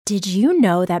Did you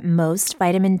know that most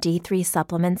vitamin D3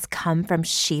 supplements come from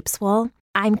sheep's wool?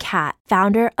 I'm Kat,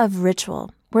 founder of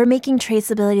Ritual. We're making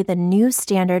traceability the new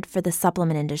standard for the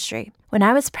supplement industry. When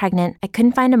I was pregnant, I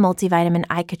couldn't find a multivitamin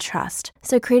I could trust,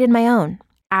 so I created my own.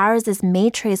 Ours is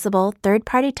made traceable,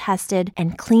 third-party tested,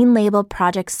 and clean label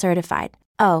project certified.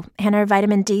 Oh, and our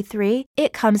vitamin D3,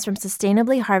 it comes from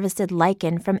sustainably harvested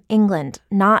lichen from England,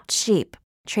 not sheep.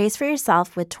 Trace for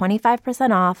yourself with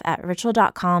 25% off at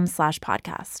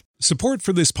ritual.com/podcast. Support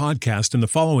for this podcast and the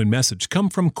following message come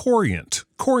from Corient.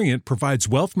 Corient provides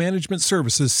wealth management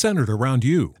services centered around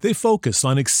you. They focus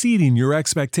on exceeding your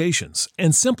expectations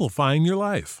and simplifying your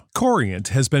life. Corient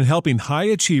has been helping high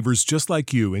achievers just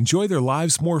like you enjoy their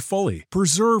lives more fully,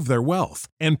 preserve their wealth,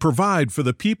 and provide for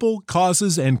the people,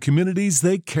 causes, and communities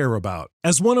they care about.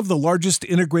 As one of the largest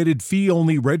integrated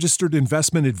fee-only registered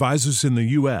investment advisors in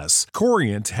the U.S.,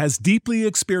 Corient has deeply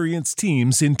experienced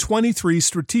teams in 23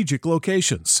 strategic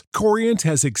locations. Corient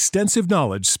has extensive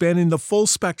knowledge spanning the full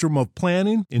spectrum of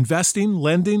planning, investing,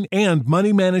 lending, and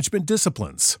money management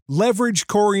disciplines. Leverage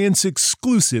Corient's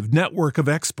exclusive network of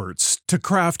experts to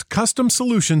craft custom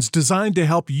solutions designed to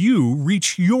help you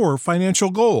reach your financial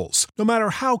goals, no matter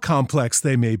how complex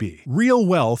they may be. Real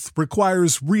wealth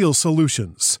requires real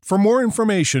solutions. For more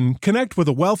information, connect with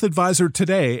a wealth advisor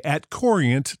today at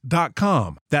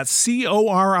Corient.com. That's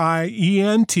Corient.com.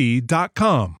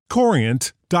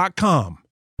 Corient.com.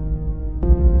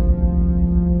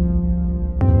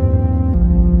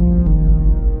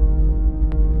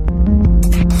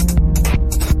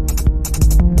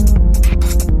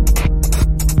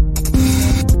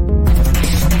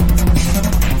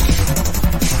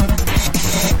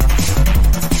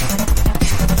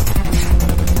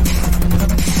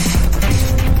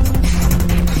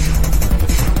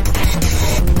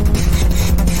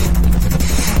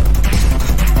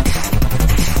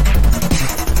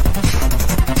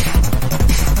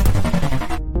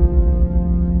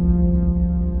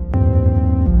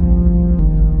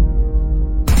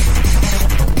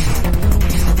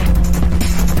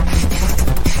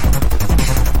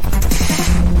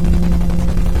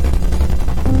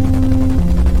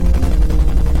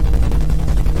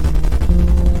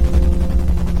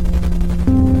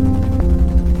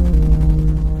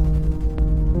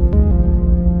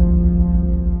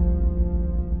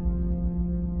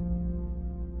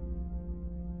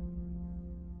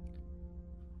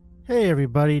 Hey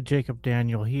everybody, Jacob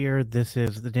Daniel here. This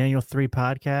is the Daniel 3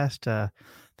 podcast.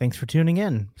 Thanks for tuning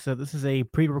in. So this is a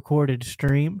pre-recorded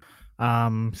stream,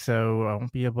 so I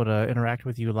won't be able to interact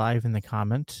with you live in the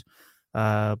comments.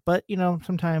 But, you know,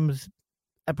 sometimes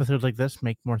episodes like this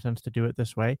make more sense to do it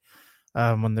this way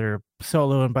when they're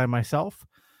solo and by myself.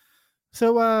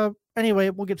 So anyway,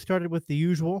 we'll get started with the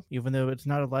usual, even though it's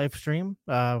not a live stream.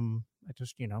 I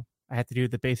had to do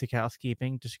the basic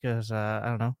housekeeping just because, I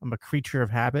don't know, I'm a creature of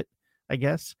habit, I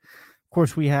guess. Of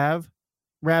course, we have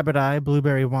Rabbit Eye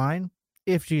Blueberry Wine.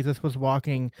 If Jesus was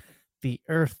walking the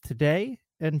earth today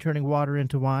and turning water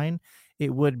into wine,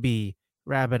 it would be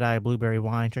Rabbit Eye Blueberry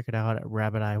Wine. Check it out at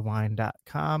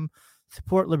rabbiteyewine.com.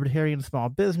 Support libertarian small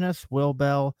business. Will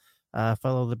Bell,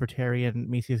 fellow libertarian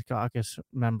Mises Caucus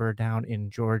member down in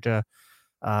Georgia.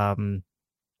 Other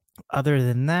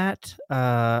than that,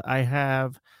 I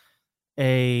have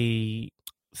a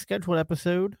scheduled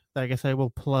episode that I guess I will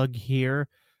plug here.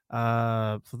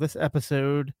 So this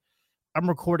episode, I'm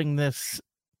recording this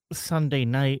Sunday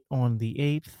night on the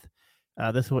 8th.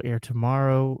 This will air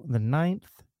tomorrow, the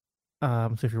 9th.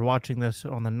 So if you're watching this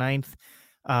on the 9th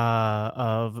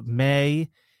of May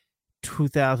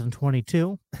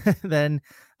 2022, then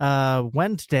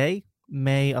Wednesday,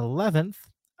 May 11th,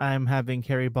 I'm having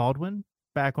Carrie Baldwin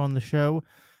back on the show.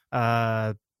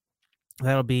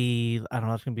 That'll be, I don't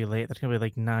know, it's going to be late. That's going to be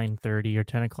like 9:30 or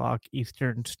 10 o'clock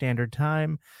Eastern Standard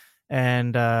Time.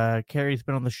 And Carrie's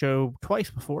been on the show twice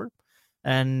before.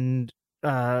 And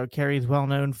Carrie's well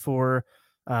known for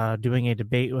doing a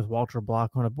debate with Walter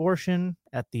Block on abortion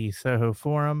at the Soho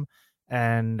Forum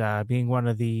and being one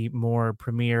of the more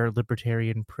premier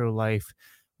libertarian pro-life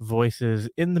voices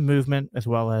in the movement, as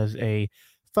well as a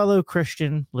fellow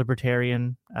Christian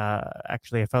libertarian,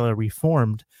 actually a fellow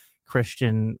Reformed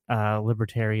Christian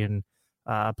libertarian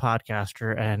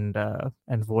podcaster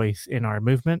and voice in our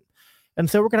movement. And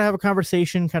so we're going to have a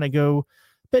conversation, kind of go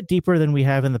a bit deeper than we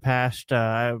have in the past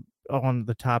on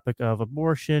the topic of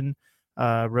abortion,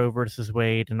 Roe versus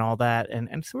Wade and all that,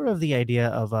 and sort of the idea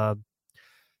of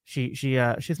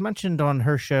she's mentioned on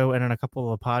her show and in a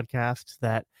couple of podcasts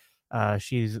that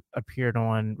she's appeared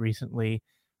on recently,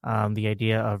 the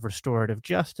idea of restorative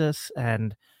justice.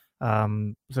 And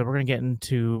so we're going to get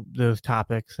into those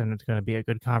topics, and it's going to be a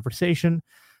good conversation.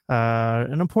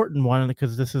 an important one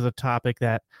because this is a topic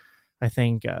that I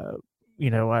think,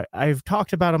 I've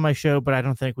talked about on my show, but I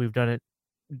don't think we've done it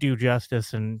due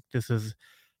justice. And this is,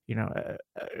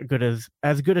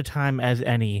 as good a time as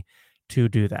any to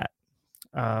do that.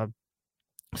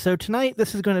 So tonight,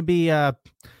 this is going to be,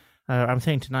 I'm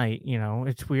saying tonight,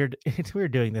 it's weird. It's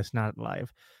weird doing this not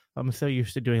live. I'm so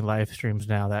used to doing live streams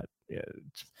now that,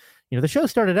 the show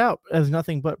started out as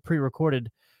nothing but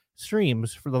pre-recorded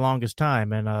streams for the longest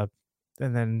time. And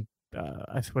then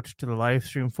I switched to the live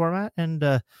stream format, and,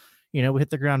 we hit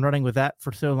the ground running with that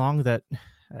for so long that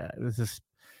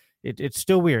it's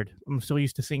still weird. I'm still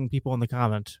used to seeing people in the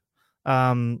comments.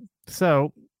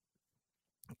 So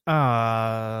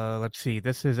let's see.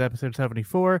 This is episode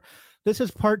 74. This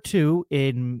is part 2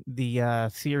 in the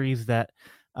series that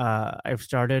I've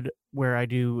started, where I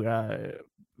do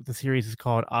the series is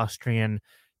called Austrian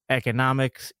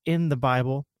Economics in the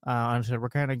Bible. And so we're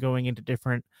kind of going into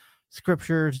different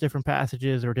scriptures, different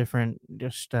passages, or different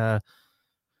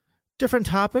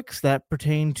topics that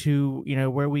pertain to,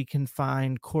 where we can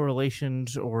find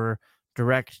correlations or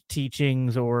direct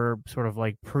teachings or sort of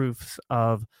like proofs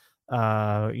of,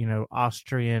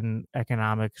 Austrian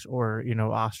economics, or,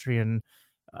 Austrian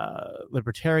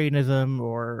libertarianism,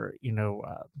 or,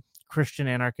 Christian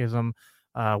anarchism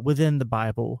within the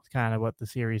Bible, kind of what the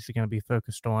series is going to be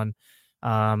focused on.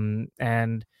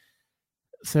 And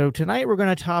so tonight we're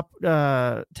going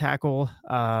to tackle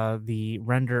the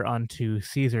render unto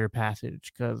Caesar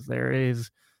passage, because there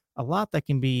is a lot that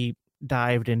can be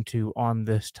dived into on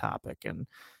this topic. And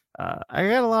I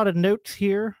got a lot of notes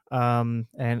here, and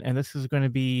this is going to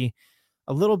be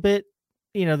a little bit,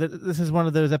 this is one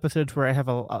of those episodes where I have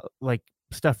a like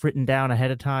stuff written down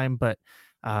ahead of time, but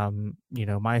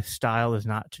my style is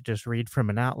not to just read from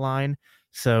an outline.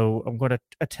 So I'm going to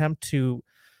attempt to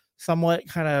somewhat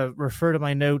kind of refer to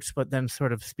my notes, but then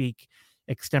sort of speak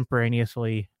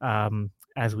extemporaneously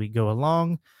as we go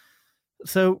along.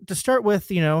 So to start with,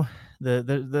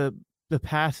 the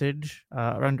passage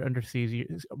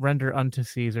render unto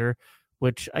Caesar,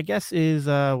 which I guess is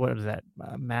what is that?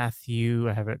 Matthew.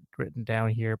 I have it written down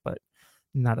here, but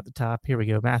not at the top. Here we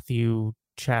go. Matthew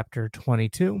chapter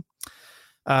 22.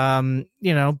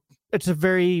 It's a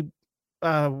very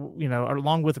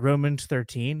along with Romans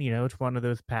 13, it's one of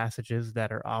those passages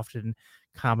that are often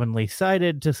commonly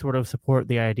cited to sort of support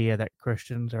the idea that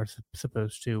Christians are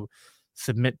supposed to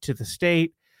submit to the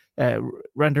state,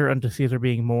 render unto Caesar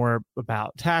being more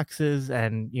about taxes,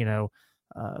 and,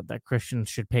 that Christians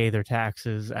should pay their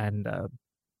taxes. And,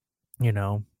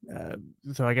 so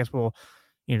I guess we'll,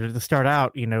 to start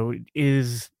out,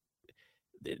 is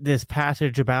this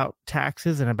passage about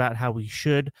taxes and about how we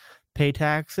should pay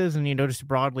taxes. And, just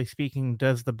broadly speaking,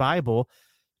 does the Bible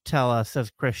tell us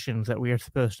as Christians that we are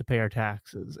supposed to pay our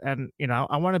taxes? And,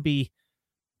 I want to be,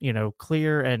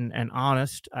 clear and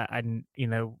honest.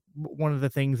 One of the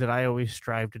things that I always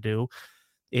strive to do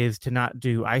is to not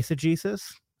do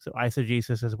eisegesis. So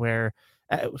eisegesis is where,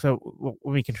 so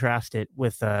when we contrast it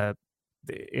with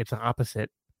its opposite,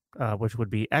 which would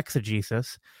be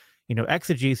exegesis.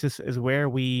 Exegesis is where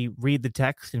we read the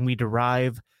text and we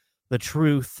derive the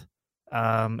truth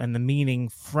and the meaning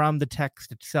from the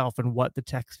text itself and what the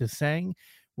text is saying.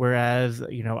 Whereas,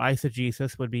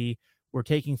 eisegesis would be, we're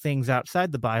taking things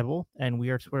outside the Bible and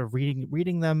we are sort of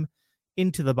reading them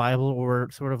into the Bible, or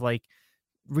sort of like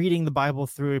reading the Bible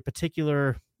through a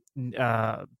particular,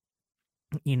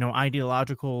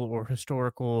 ideological or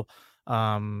historical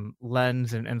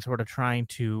lens, and sort of trying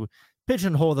to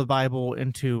pigeonhole the Bible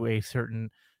into a certain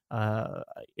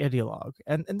ideologue.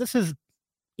 And this is,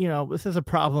 this is a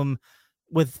problem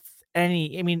with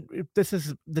this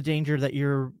is the danger that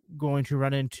you're going to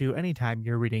run into anytime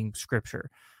you're reading scripture.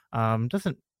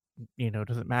 Doesn't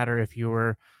matter if you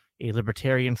were a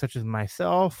libertarian such as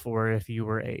myself, or if you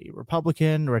were a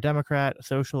Republican or a Democrat, a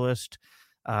socialist,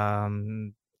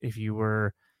 if you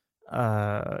were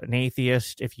an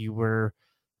atheist, if you were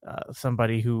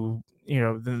somebody who,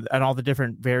 and all the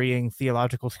different varying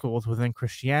theological schools within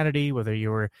Christianity, whether you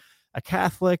were a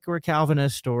Catholic or a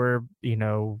Calvinist, or,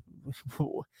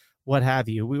 what have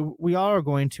you, we all are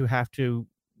going to have to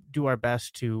do our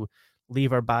best to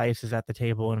leave our biases at the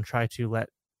table and try to let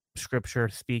scripture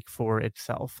speak for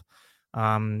itself.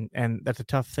 And that's a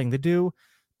tough thing to do,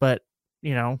 but,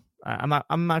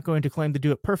 I'm not going to claim to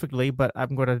do it perfectly, but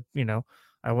I'm going to,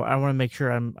 I want to make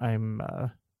sure I'm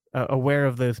aware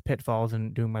of those pitfalls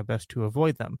and doing my best to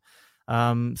avoid them.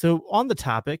 So on the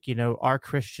topic, are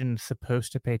Christians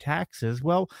supposed to pay taxes?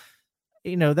 Well,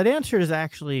 that answer is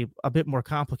actually a bit more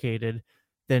complicated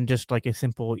than just like a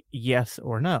simple yes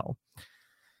or no.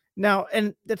 Now,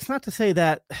 and that's not to say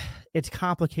that it's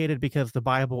complicated because the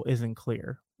Bible isn't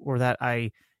clear, or that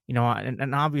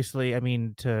and obviously, I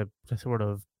mean, to sort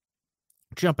of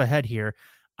jump ahead here,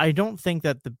 I don't think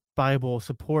that the Bible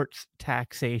supports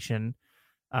taxation.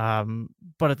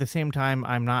 But at the same time,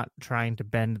 I'm not trying to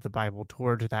bend the Bible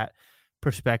towards that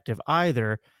perspective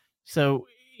either. So,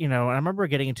 and I remember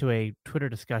getting into a Twitter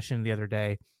discussion the other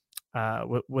day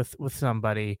with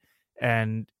somebody,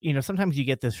 and sometimes you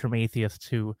get this from atheists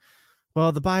who,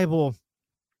 well, the Bible,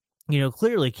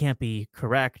 clearly can't be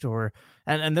correct, or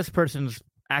and this person's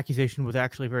accusation was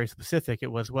actually very specific.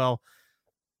 It was, well,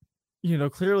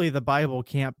 clearly the Bible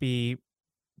can't be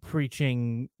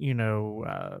preaching,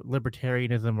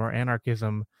 libertarianism or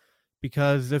anarchism,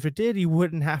 because if it did, you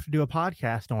wouldn't have to do a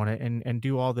podcast on it and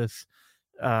do all this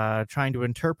trying to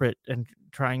interpret and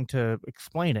trying to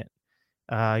explain it.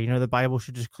 The Bible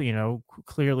should just,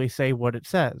 clearly say what it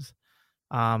says,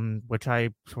 which I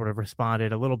sort of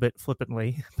responded a little bit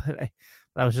flippantly, but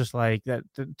I was just like, that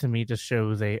to me just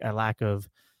shows a lack of,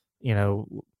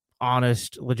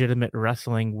 honest, legitimate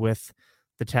wrestling with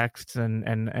the texts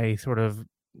and a sort of,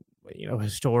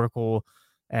 historical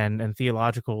and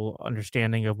theological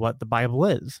understanding of what the Bible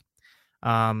is.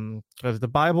 Because the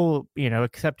Bible,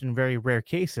 except in very rare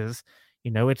cases,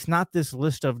 it's not this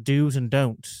list of do's and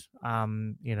don'ts.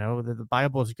 The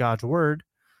Bible is God's word,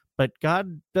 but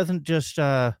God doesn't just,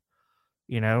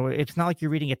 it's not like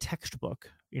you're reading a textbook.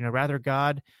 Rather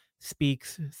God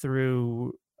speaks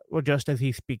through, well, just as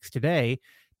he speaks today,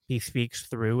 he speaks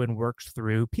through and works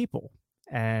through people.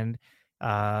 And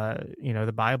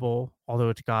the Bible, although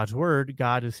it's God's word,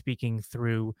 God is speaking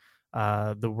through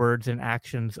the words and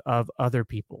actions of other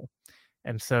people.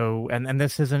 And so, and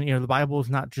this isn't, the Bible is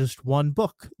not just one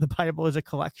book. The Bible is a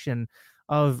collection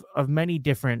of many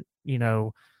different,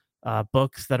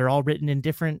 books that are all written in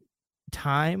different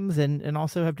times and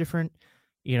also have different,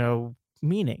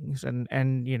 meanings. And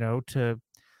to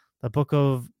the book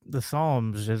of the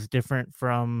Psalms is different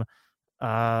from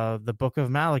the book of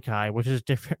Malachi, which is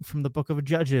different from the book of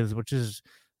Judges, which is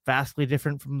vastly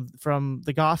different from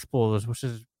the Gospels, which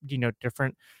is,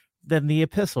 different than the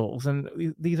epistles.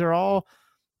 And these are all,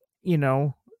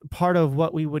 part of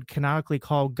what we would canonically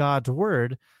call God's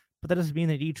word, but that doesn't mean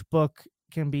that each book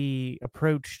can be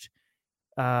approached,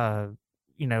 the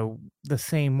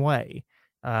same way,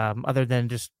 other than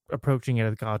just approaching it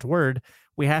as God's word.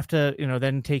 We have to,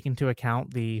 then take into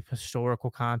account the historical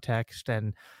context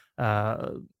and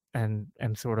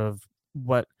sort of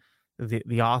what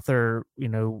the author,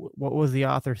 what was the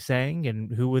author saying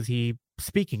and who was he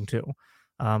speaking to?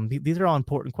 These are all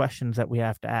important questions that we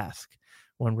have to ask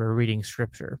when we're reading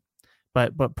scripture.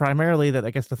 But primarily, that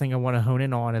I guess the thing I want to hone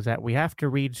in on is that we have to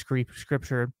read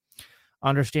scripture,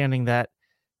 understanding that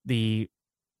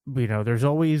there's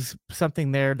always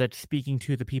something there that's speaking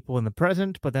to the people in the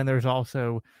present, but then there's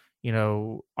also,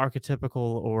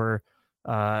 archetypical or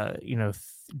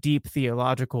deep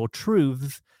theological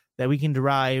truths that we can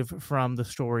derive from the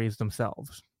stories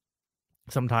themselves.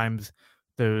 Sometimes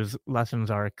those lessons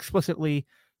are explicitly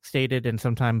stated, and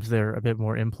sometimes they're a bit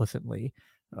more implicitly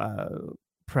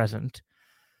present.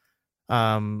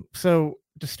 So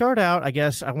to start out, I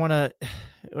guess I want to,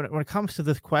 when it comes to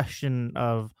this question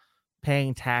of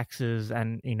paying taxes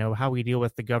and, how we deal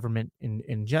with the government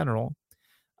in general,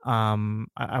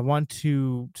 I want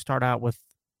to start out with,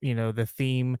 the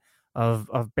theme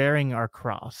of bearing our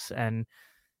cross. And,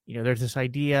 there's this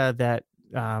idea that,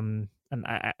 and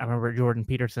I remember Jordan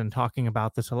Peterson talking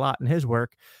about this a lot in his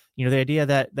work, the idea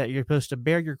that you're supposed to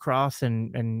bear your cross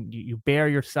and you bear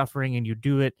your suffering and you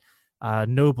do it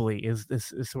nobly is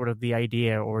sort of the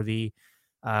idea, or the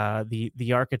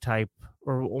archetype,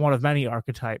 or one of many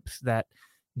archetypes that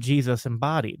Jesus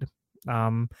embodied,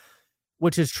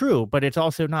 which is true, but it's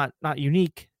also not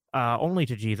unique only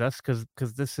to Jesus,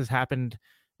 because this has happened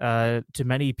to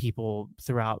many people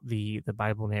throughout the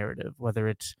Bible narrative, whether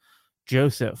it's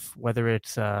Joseph, whether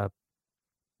it's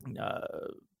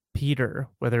Peter,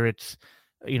 whether it's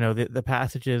the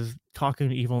passages talking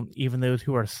to even those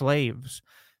who are slaves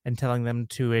and telling them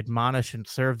to admonish and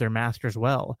serve their masters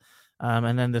well.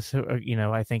 And then this,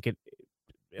 I think it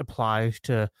applies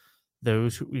to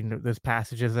those, those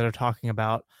passages that are talking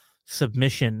about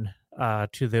submission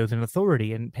to those in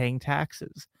authority and paying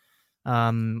taxes.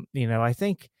 I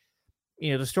think,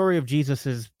 the story of Jesus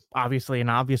is obviously an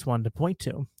obvious one to point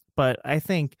to, but I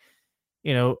think,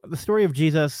 the story of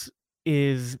Jesus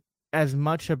is as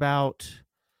much about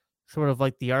sort of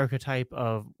like the archetype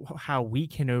of how we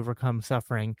can overcome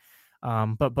suffering,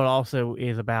 but also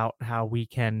is about how we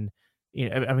can,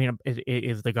 it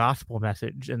is the gospel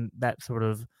message, and that sort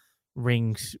of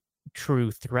rings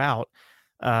true throughout.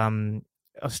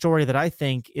 a story that I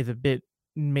think is a bit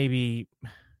maybe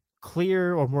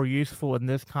clear or more useful in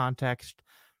this context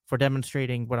for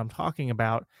demonstrating what I'm talking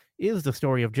about is the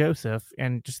story of Joseph.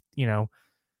 And just,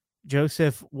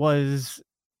 Joseph was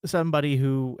somebody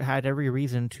who had every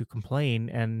reason to complain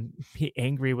and be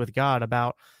angry with God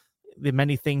about the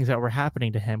many things that were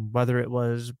happening to him, whether it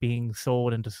was being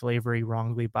sold into slavery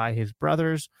wrongly by his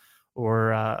brothers,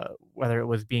 or whether it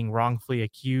was being wrongfully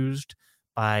accused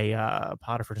by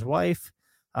Potiphar's wife.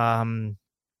 There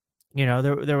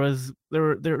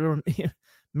were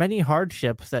many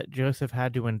hardships that Joseph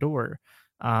had to endure.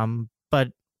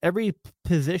 But every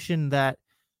position that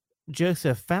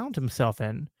Joseph found himself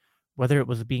in, whether it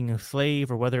was being a slave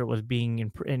or whether it was being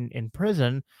in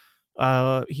prison,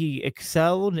 he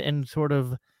excelled and sort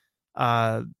of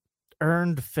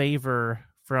earned favor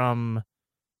from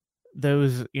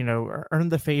those,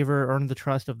 earned the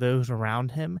trust of those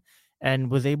around him,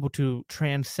 and was able to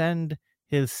transcend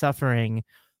his suffering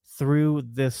through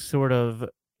this sort of,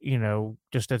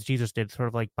 just as Jesus did, sort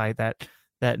of like by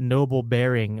that noble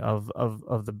bearing of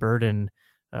the burden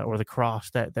or the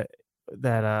cross that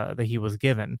he was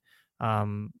given.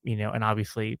 And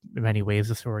obviously in many ways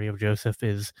the story of Joseph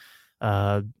is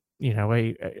as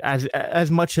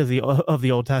much of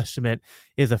the Old Testament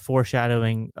is a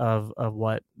foreshadowing of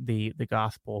what the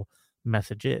gospel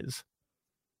message is.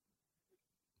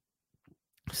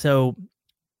 So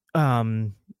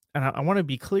and I want to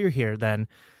be clear here then,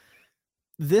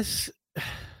 this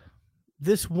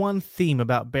one theme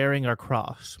about bearing our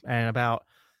cross and about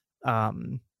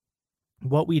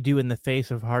what we do in the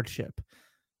face of hardship,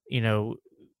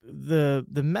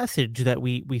 the message that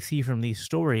we see from these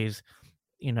stories,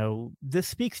 this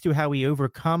speaks to how we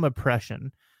overcome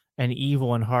oppression and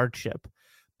evil and hardship.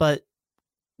 But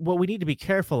what we need to be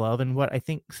careful of, and what I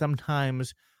think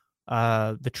sometimes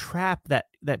the trap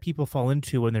that people fall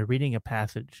into when they're reading a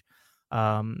passage,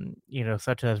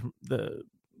 such as the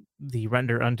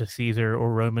render unto Caesar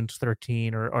or Romans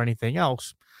 13 or anything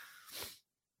else,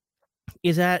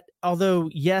 is that although,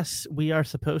 yes, we are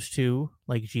supposed to,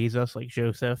 like Jesus, like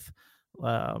Joseph,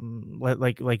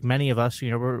 like many of us,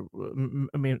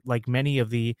 like many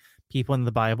of the people in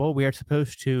the Bible, we are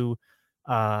supposed to,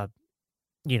 bear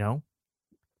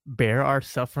our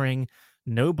suffering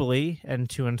nobly, and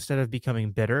to, instead of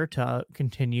becoming bitter, to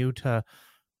continue to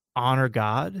honor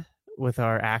God with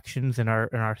our actions and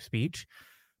our speech.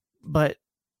 But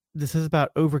this is about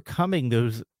overcoming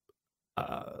those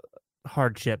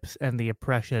hardships and the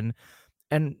oppression,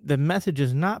 and the message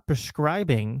is not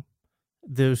prescribing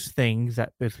those things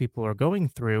that those people are going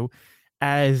through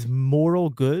as moral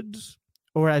goods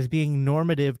or as being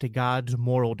normative to God's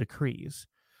moral decrees.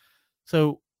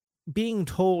 So being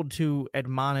told to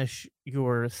admonish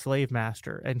your slave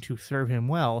master and to serve him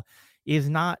well is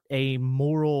not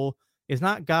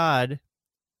God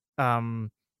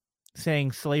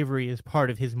saying slavery is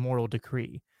part of his moral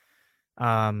decree,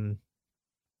 any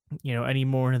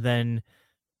more than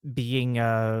being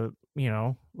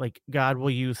like God will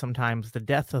use sometimes the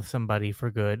death of somebody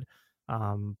for good,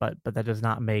 but that does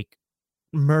not make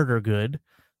murder good.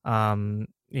 And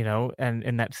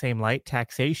in that same light,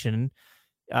 taxation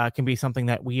can be something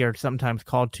that we are sometimes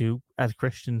called to as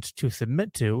Christians to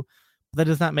submit to, but that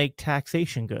does not make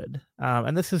taxation good.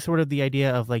 And this is sort of the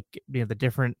idea of the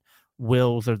different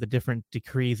wills or the different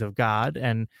decrees of God.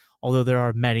 And although there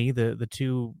are many, the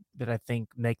two that I think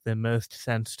make the most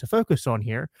sense to focus on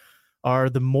here are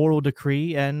the moral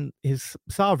decree and his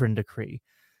sovereign decree.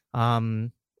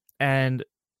 And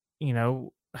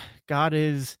God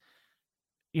is,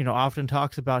 often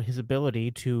talks about his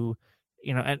ability to,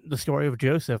 and the story of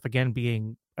Joseph, again,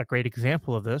 being a great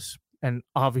example of this, and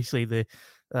obviously the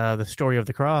story of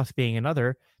the cross being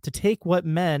another, to take what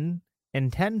men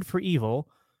intend for evil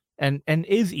and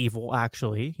is evil,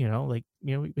 actually,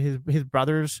 his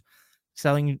brothers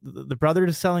selling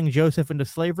Joseph into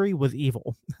slavery was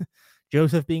evil.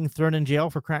 Joseph being thrown in jail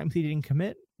for crimes he didn't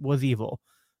commit was evil.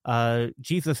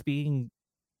 Jesus being,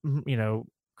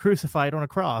 crucified on a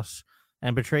cross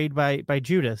and betrayed by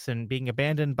Judas and being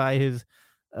abandoned by his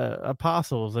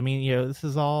apostles. I mean, this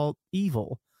is all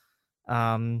evil.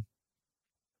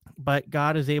 But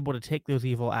God is able to take those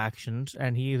evil actions,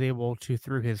 and he is able to,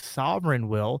 through his sovereign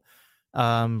will,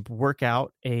 work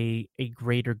out a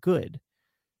greater good.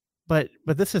 But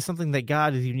this is something that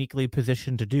God is uniquely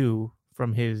positioned to do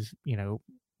from his,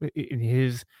 in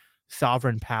his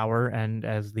sovereign power and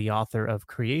as the author of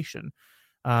creation.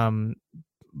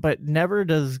 But never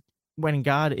does, when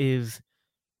God is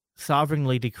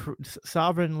sovereignly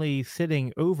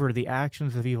sitting over the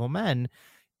actions of evil men,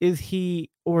 is he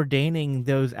ordaining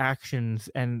those actions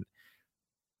and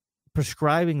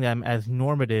prescribing them as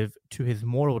normative to his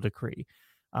moral decree.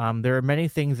 There are many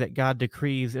things that God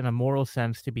decrees in a moral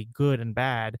sense to be good and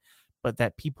bad, but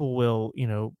that people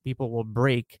will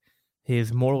break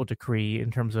his moral decree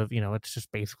in terms of, it's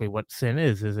just basically what sin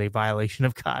is a violation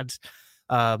of God's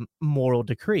moral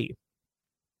decree.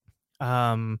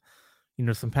 Some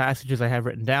passages I have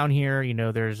written down here,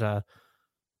 there's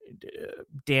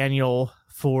Daniel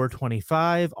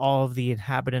 4:25, all of the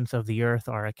inhabitants of the earth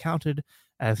are accounted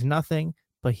as nothing,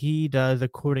 but he does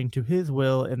according to his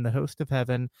will in the host of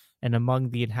heaven and among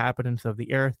the inhabitants of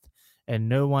the earth, and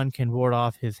no one can ward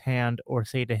off his hand or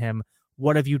say to him,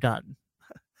 "What have you done?"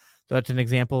 So that's an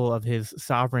example of his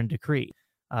sovereign decree.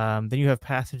 Then you have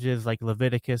passages like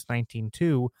Leviticus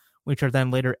 19:2, which are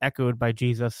then later echoed by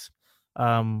Jesus.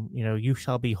 You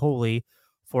shall be holy,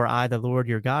 for I, the Lord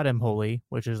your God, am holy,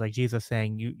 which is like Jesus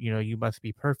saying, you must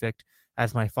be perfect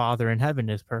as my Father in heaven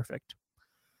is perfect.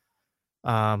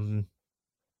 And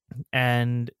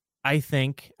I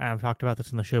think I've talked about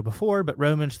this in the show before, but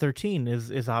Romans 13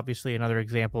 is obviously another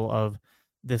example of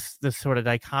this sort of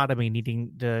dichotomy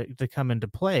needing to come into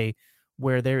play,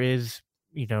 where there is,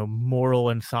 moral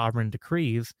and sovereign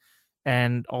decrees.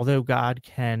 And although God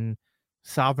can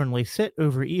sovereignly sit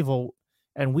over evil,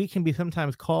 and we can be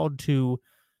sometimes called to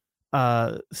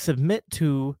submit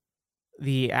to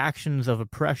the actions of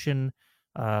oppression,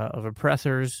 of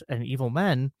oppressors and evil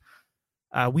men,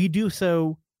 we do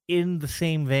so in the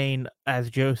same vein as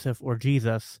Joseph or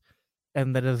Jesus,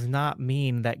 and that does not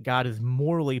mean that God is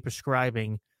morally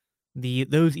prescribing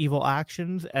those evil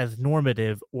actions as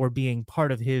normative or being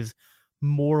part of his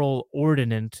moral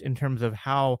ordinance in terms of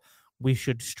how we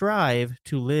should strive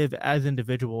to live as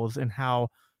individuals and how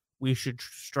we should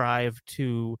strive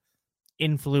to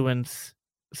influence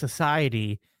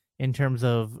society in terms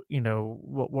of,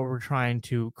 what we're trying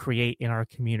to create in our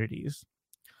communities.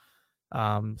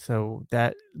 So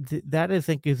that I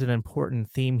think is an important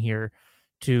theme here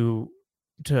to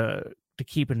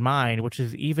keep in mind, which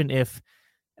is even if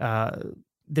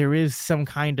there is some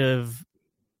kind of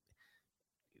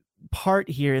part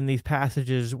here in these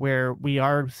passages where we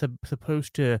are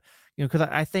supposed to, because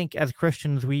I think as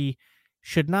Christians we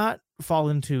should not fall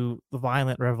into the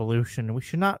violent revolution. We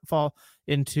should not fall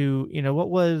into, what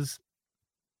was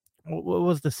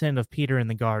the sin of Peter in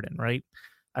the garden, right?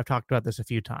 I've talked about this a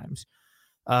few times.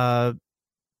 Because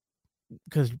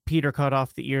Peter cut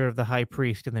off the ear of the high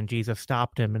priest, and then Jesus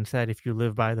stopped him and said, "If you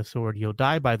live by the sword, you'll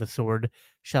die by the sword.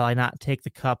 Shall I not take the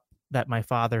cup that my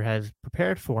Father has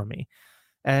prepared for me?"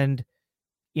 And,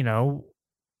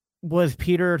 was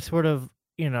Peter sort of,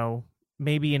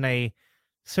 maybe in a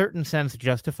certain sense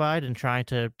justified in trying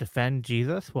to defend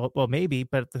Jesus? Well, maybe,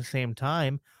 but at the same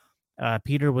time,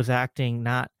 Peter was acting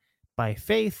not by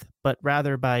faith, but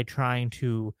rather by trying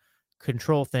to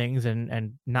control things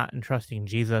and not entrusting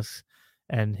Jesus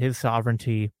and his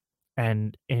sovereignty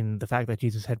and in the fact that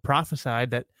Jesus had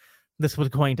prophesied that this was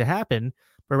going to happen,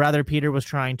 but rather Peter was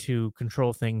trying to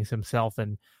control things himself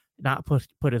and not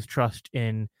put his trust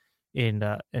in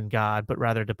God, but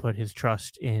rather to put his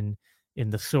trust in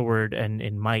the sword and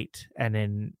in might and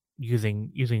in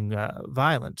using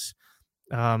violence.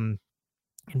 And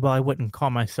while I wouldn't call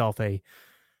myself a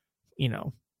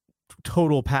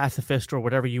total pacifist or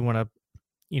whatever you want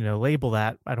to label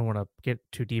that, I don't want to get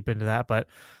too deep into that, but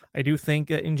I do think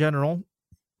that in general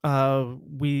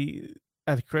we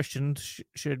as Christians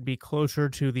should be closer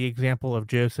to the example of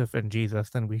Joseph and Jesus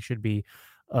than we should be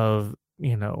of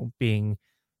being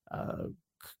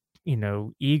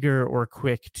eager or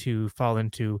quick to fall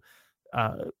into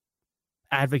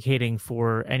advocating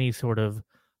for any sort of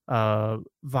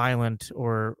violent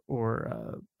or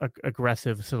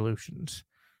aggressive solutions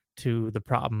to the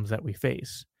problems that we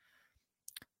face.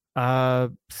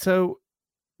 So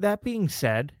that being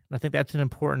said, I think that's an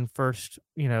important first,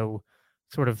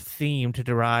 sort of theme to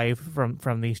derive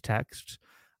from these texts,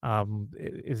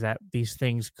 is that these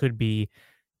things could be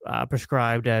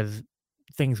prescribed as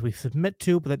things we submit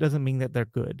to, but that doesn't mean that they're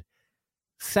good.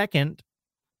 Second,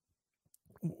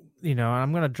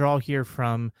 I'm going to draw here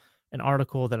from an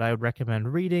article that I would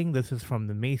recommend reading. This is from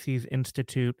the Macy's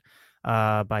Institute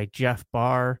by Jeff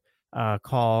Barr,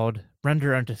 called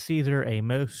 "Render unto Caesar a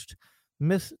Most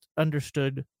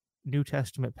Misunderstood New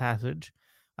Testament Passage,"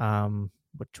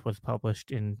 which was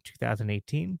published in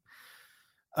 2018.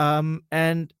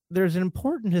 And there's an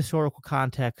important historical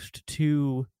context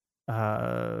to,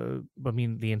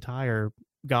 the entire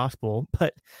gospel,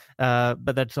 but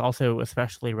that's also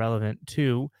especially relevant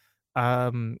to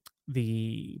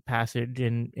the passage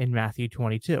in Matthew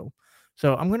 22.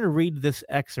 So I'm going to read this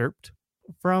excerpt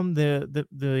from the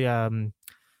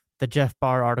the Jeff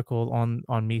Barr article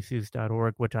on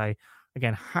Mises.org, which I,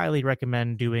 again, highly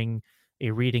recommend doing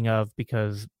a reading of,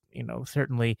 because,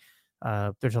 certainly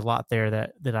there's a lot there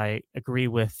that I agree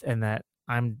with, and that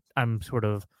I'm sort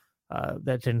of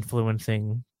that's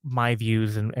influencing my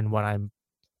views and what I'm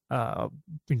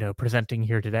presenting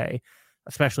here today,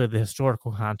 especially the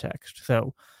historical context.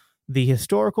 So the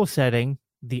historical setting,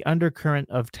 the undercurrent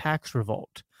of tax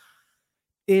revolt.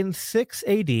 In 6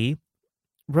 AD,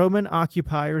 Roman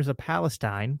occupiers of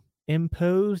Palestine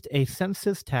imposed a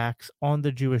census tax on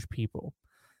the Jewish people.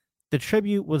 The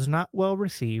tribute was not well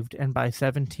received, and by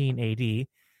 17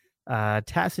 AD,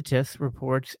 Tacitus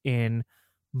reports in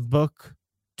Book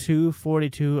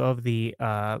 242 of the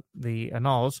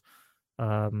Annals,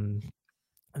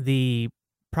 the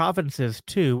provinces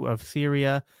too of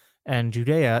Syria and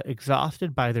Judea,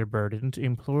 exhausted by their burdens,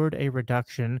 implored a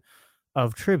reduction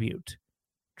of tribute.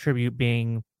 Tribute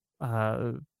being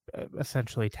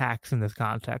essentially tax in this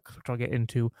context, which I'll get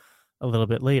into a little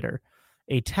bit later.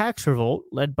 A tax revolt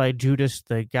led by Judas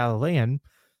the Galilean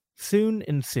soon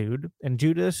ensued, and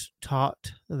Judas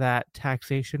taught that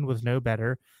taxation was no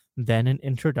better than an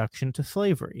introduction to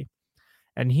slavery.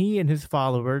 And he and his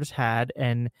followers had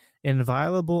an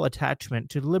inviolable attachment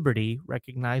to liberty,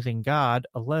 recognizing God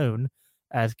alone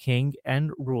as king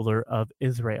and ruler of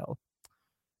Israel.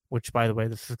 Which, by the way,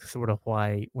 this is sort of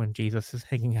why when Jesus is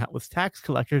hanging out with tax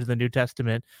collectors in the New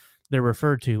Testament, they're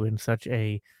referred to in such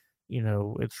a,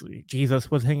 it's Jesus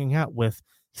was hanging out with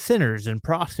sinners and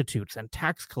prostitutes and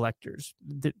tax collectors.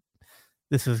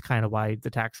 This is kind of why the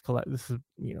this is,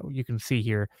 you can see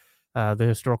here the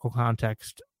historical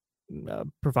context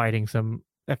providing some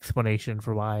explanation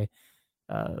for why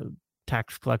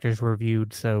tax collectors were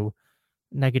viewed so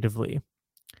negatively.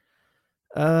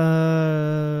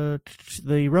 The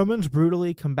Romans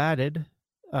brutally combated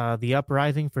the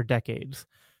uprising for decades.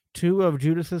 2 of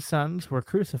Judas's sons were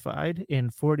crucified in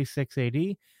 46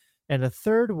 AD, and a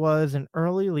third was an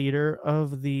early leader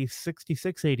of the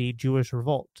 66 AD Jewish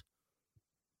revolt.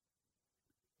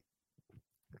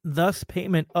 Thus,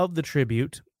 payment of the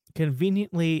tribute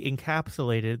conveniently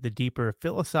encapsulated the deeper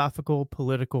philosophical,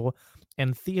 political,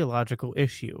 and theological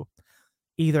issue.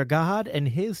 Either God and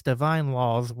his divine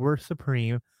laws were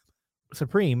supreme,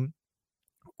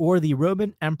 or the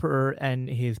Roman emperor and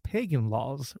his pagan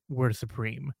laws were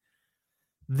supreme.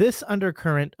 This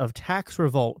undercurrent of tax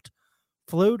revolt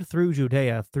flowed through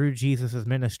Judea through Jesus'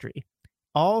 ministry.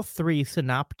 All 3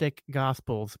 synoptic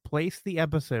gospels place the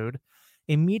episode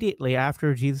immediately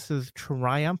after Jesus'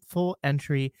 triumphal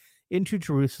entry into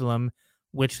Jerusalem,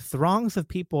 which throngs of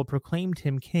people proclaimed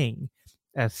him king.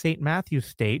 As St. Matthew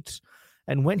states,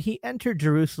 "And when he entered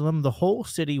Jerusalem, the whole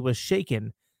city was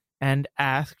shaken and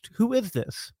asked, 'Who is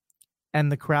this?' And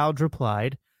the crowd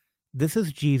replied, 'This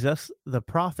is Jesus, the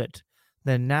prophet,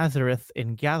 the Nazareth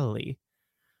in Galilee.'"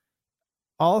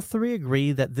 All 3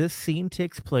 agree that this scene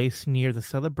takes place near the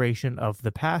celebration of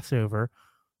the Passover,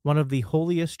 one of the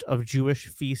holiest of Jewish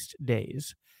feast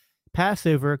days.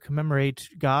 Passover commemorates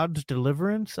God's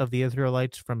deliverance of the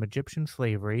Israelites from Egyptian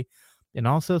slavery, and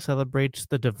also celebrates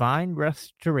the divine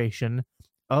restoration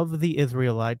of the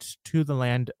Israelites to the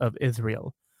land of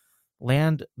Israel,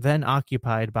 land then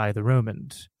occupied by the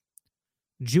Romans.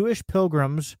 Jewish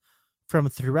pilgrims from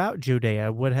throughout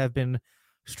Judea would have been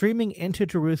streaming into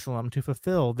Jerusalem to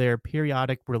fulfill their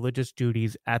periodic religious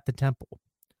duties at the temple.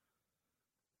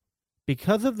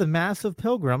 Because of the mass of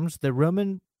pilgrims, the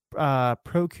Roman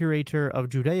procurator of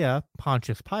Judea,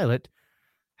 Pontius Pilate,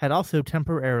 had also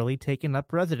temporarily taken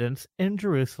up residence in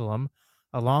Jerusalem,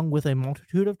 along with a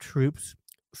multitude of troops,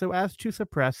 so as to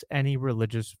suppress any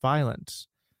religious violence.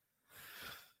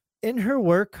 In her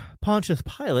work, Pontius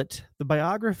Pilate, the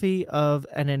biography of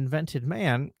an invented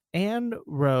man, Anne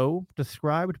Rowe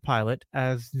described Pilate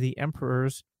as the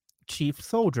emperor's chief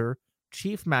soldier,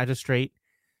 chief magistrate,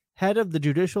 head of the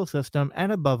judicial system,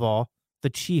 and above all, the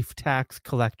chief tax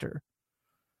collector.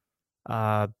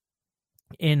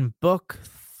 In Book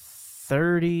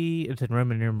 30, it's in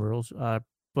Roman numerals,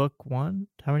 Book 1,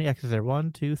 how many X's there?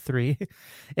 1, 2, 3.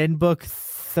 In Book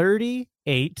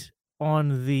 38,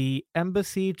 on the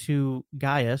embassy to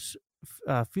Gaius,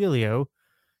 Filio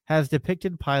has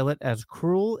depicted Pilate as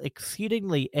cruel,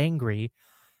 exceedingly angry,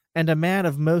 and a man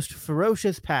of most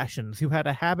ferocious passions who had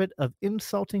a habit of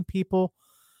insulting people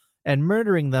and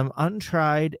murdering them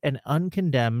untried and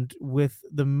uncondemned with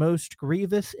the most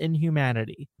grievous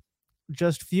inhumanity.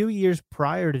 Just few years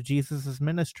prior to Jesus'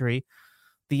 ministry,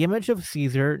 the image of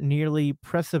Caesar nearly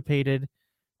precipitated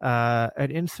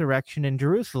an insurrection in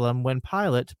Jerusalem when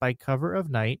Pilate, by cover of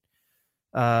night,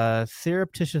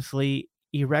 surreptitiously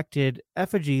erected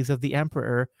effigies of the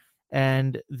emperor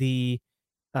and the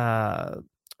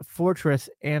fortress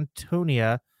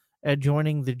Antonia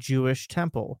adjoining the Jewish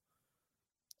temple.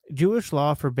 Jewish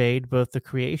law forbade both the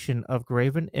creation of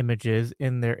graven images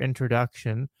in their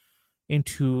introduction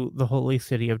into the holy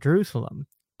city of Jerusalem.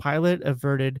 Pilate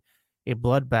averted a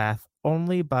bloodbath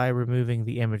only by removing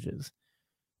the images.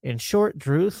 In short,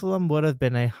 Jerusalem would have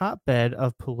been a hotbed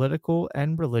of political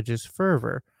and religious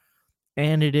fervor,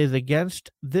 and it is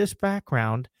against this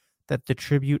background that the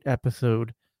tribute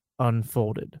episode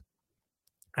unfolded.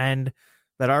 And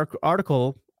that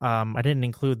article, I didn't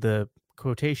include the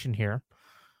quotation here,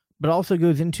 but also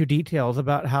goes into details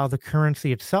about how the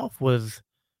currency itself was,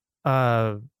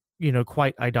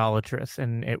 quite idolatrous,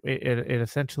 and it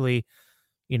essentially,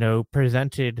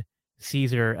 presented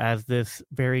Caesar as this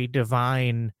very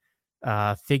divine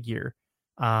figure,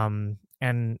 and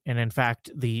in fact,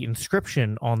 the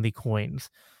inscription on the coins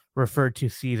referred to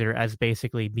Caesar as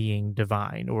basically being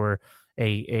divine or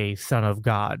a son of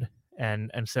God,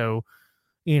 and so,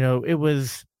 it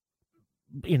was,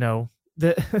 the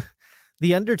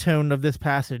the undertone of this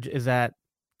passage is that,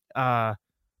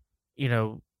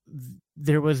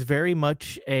 there was very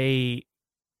much a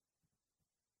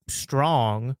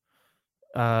strong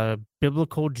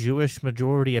biblical Jewish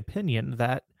majority opinion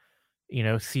that,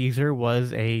 Caesar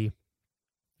was a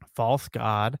false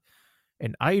god,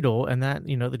 an idol, and that,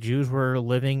 the Jews were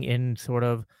living in sort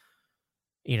of,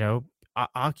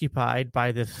 occupied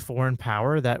by this foreign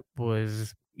power that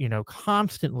was,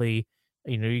 constantly,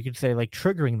 you could say, like,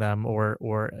 triggering them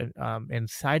or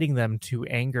inciting them to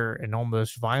anger and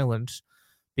almost violence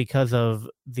because of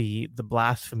the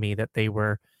blasphemy that they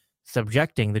were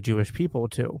subjecting the Jewish people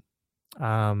to.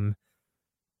 And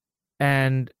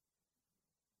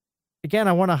again,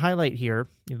 I want to highlight here,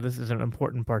 this is an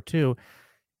important part too.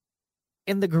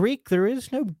 In the Greek,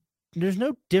 there's no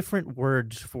different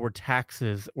words for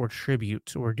taxes or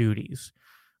tributes or duties.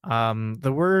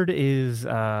 The word is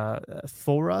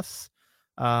foros,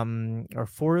 or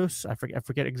forus. I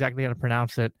forget exactly how to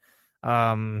pronounce it.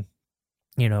 I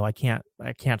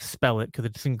can't spell it because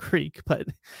it's in Greek, but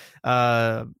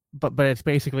it's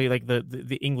basically like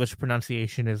the English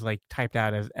pronunciation is like typed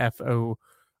out as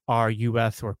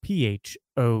FORUS or PHORUS.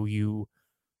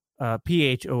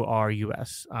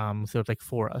 So it's like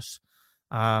for us.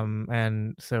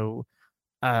 And so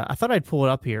I thought I'd pull it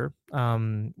up here.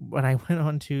 When I went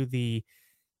on to the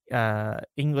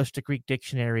English to Greek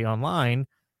dictionary online,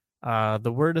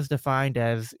 the word is defined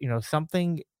as,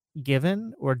 something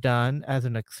given or done as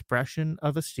an expression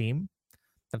of esteem.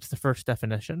 That's the first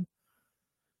definition.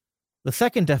 The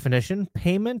second definition,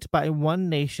 payment by one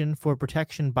nation for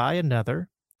protection by another.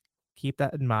 Keep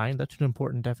that in mind. That's an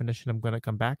important definition I'm going to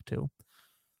come back to.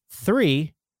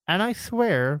 3, and I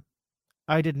swear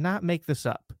I did not make this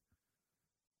up.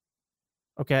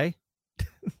 Okay?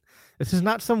 This is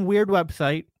not some weird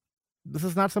website. This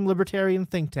is not some libertarian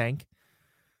think tank.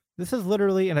 This is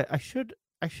literally, and I should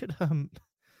I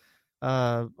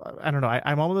don't know.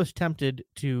 I'm almost tempted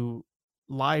to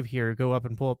live here, go up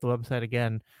and pull up the website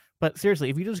again. But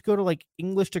seriously, if you just go to like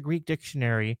English to Greek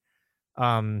dictionary,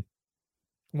 one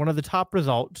of the top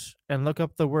results, and look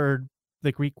up the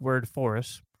Greek word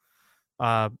forus,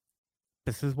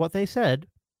 this is what they said.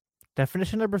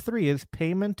 Definition number 3 is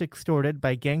payment extorted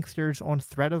by gangsters on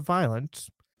threat of violence.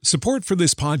 Support for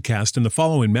this podcast and the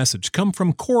following message come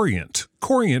from Corient.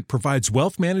 Corient provides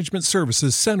wealth management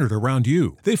services centered around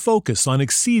you. They focus on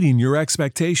exceeding your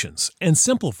expectations and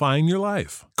simplifying your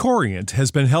life. Corient has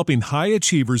been helping high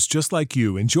achievers just like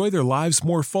you enjoy their lives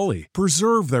more fully,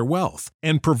 preserve their wealth,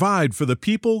 and provide for the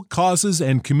people, causes,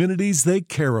 and communities they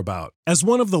care about. As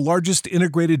one of the largest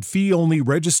integrated fee-only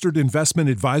registered investment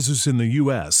advisors in the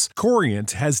U.S.,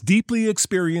 Corient has deeply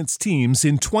experienced teams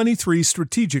in 23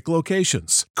 strategic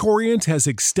locations. Corient has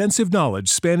extensive knowledge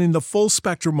spanning the full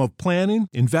spectrum of planning,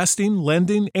 investing,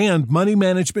 lending, and money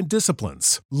management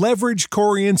disciplines. Leverage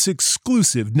Corient's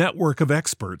exclusive network of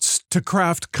experts to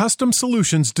craft custom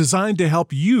solutions designed to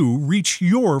help you reach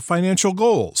your financial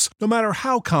goals, no matter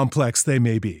how complex they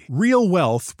may be. Real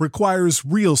wealth requires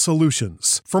real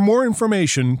solutions. For more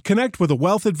information, connect with a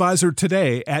wealth advisor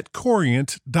today at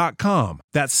Corient.com.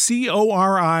 That's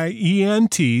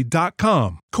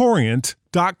Corient.com.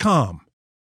 Corient.com.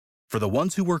 For the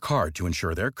ones who work hard to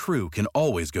ensure their crew can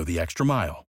always go the extra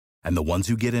mile, and the ones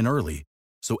who get in early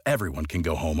so everyone can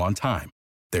go home on time,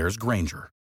 there's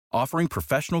Grainger, offering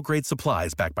professional-grade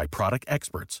supplies backed by product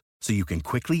experts so you can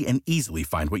quickly and easily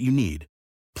find what you need.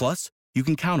 Plus, you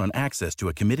can count on access to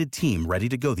a committed team ready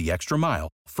to go the extra mile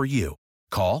for you.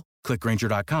 Call, click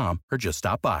Grainger.com, or just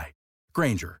stop by.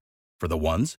 Grainger, for the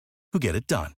ones who get it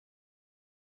done.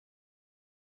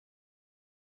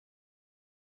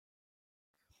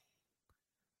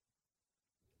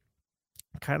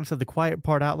 kind of said the quiet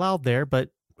part out loud there, but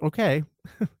okay.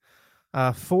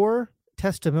 4,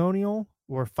 testimonial,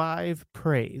 or 5,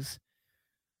 praise.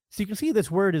 So you can see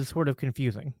this word is sort of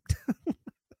confusing.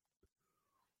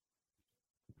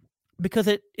 Because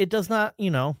it does not,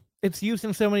 it's used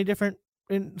in so many different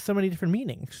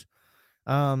meanings.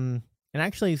 And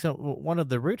actually, so one of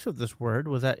the roots of this word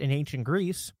was that in ancient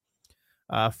Greece,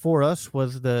 Foros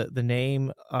was the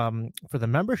name for the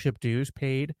membership dues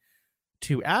paid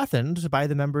to Athens by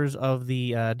the members of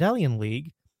the Delian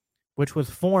League, which was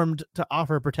formed to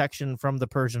offer protection from the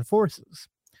Persian forces,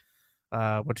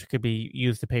 which could be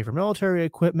used to pay for military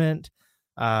equipment,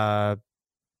 or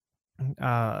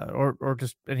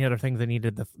just any other things they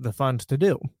needed the funds to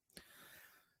do.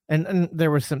 And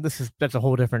there was that's a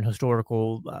whole different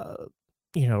historical,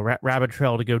 rabbit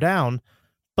trail to go down,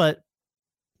 but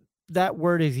that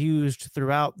word is used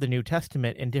throughout the New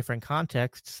Testament in different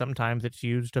contexts. Sometimes it's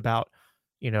used about,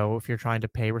 if you're trying to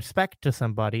pay respect to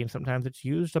somebody, and sometimes it's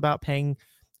used about paying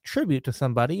tribute to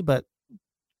somebody. But,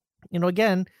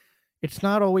 again, it's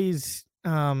not always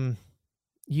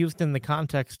used in the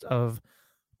context of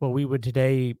what we would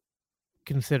today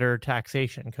consider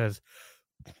taxation, because,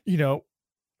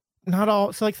 not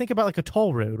all. So, like, think about like a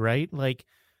toll road, right? Like,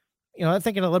 I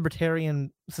think in a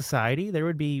libertarian society, there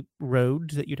would be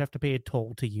roads that you'd have to pay a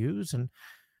toll to use. And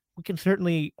we can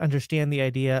certainly understand the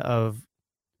idea of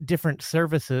different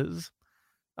services,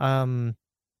 coming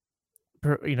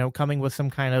with some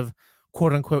kind of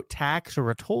quote unquote tax or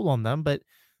a toll on them, but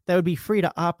that would be free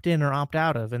to opt in or opt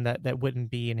out of. And that wouldn't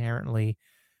be inherently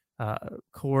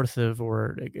coercive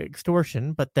or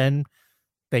extortion, but then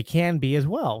they can be as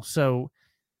well. So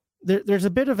there's a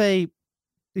bit of a,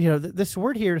 this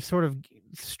word here is sort of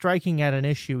striking at an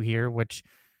issue here, which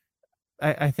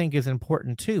I think is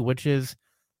important too, which is,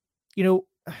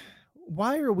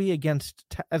 why are we against,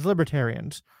 as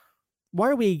libertarians, why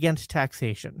are we against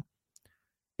taxation?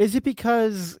 Is it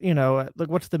because, like,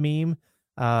 what's the meme?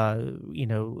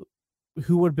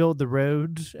 Who would build the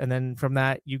roads? And then from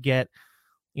that you get,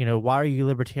 why are you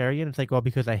libertarian? It's like, well,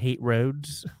 because I hate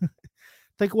roads.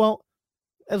 It's like, well,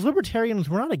 as libertarians,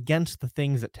 we're not against the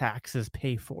things that taxes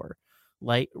pay for,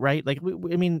 right? Like,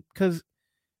 because,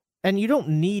 and you don't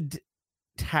need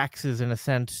taxes in a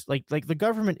sense, like the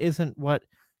government isn't what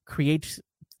creates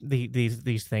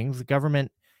these things. The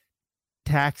government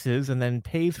taxes and then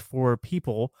pays for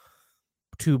people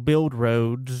to build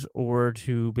roads or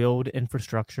to build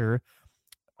infrastructure,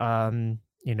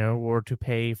 or to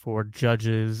pay for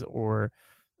judges or,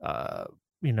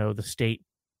 the state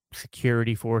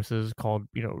security forces called,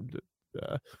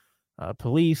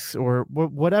 police or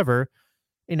whatever,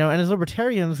 and as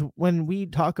libertarians, when we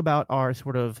talk about our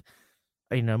sort of,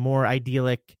 more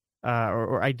idyllic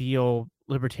or ideal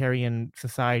libertarian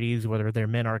societies, whether they're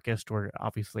minarchist or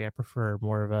obviously I prefer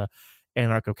more of a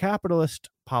anarcho-capitalist,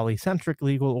 polycentric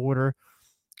legal order,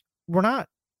 we're not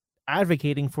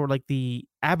advocating for like the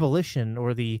abolition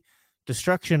or the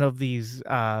destruction of these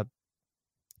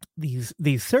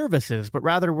services, but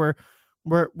rather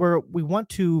we want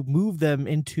to move them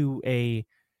into a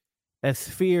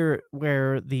sphere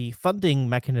where the funding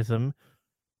mechanism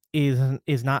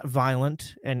is not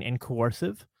violent and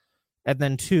coercive. And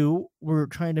then 2, we're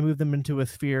trying to move them into a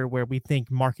sphere where we think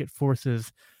market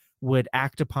forces would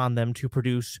act upon them to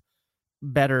produce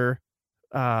better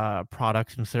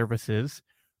products and services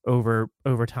over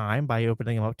time by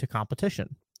opening them up to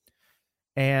competition.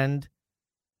 And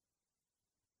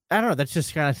I don't know, that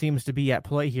just kind of seems to be at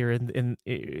play here.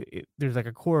 There's like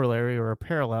a corollary or a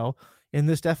parallel in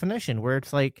this definition where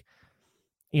it's like,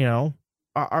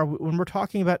 when we're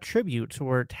talking about tributes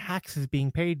or taxes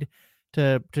being paid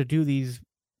to do these,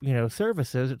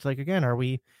 services, it's like, again,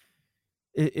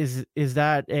 is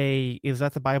that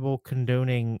the Bible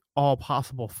condoning all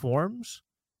possible forms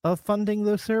of funding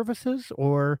those services,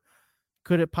 or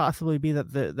could it possibly be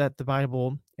that the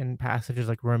Bible in passages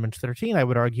like Romans 13, I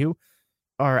would argue,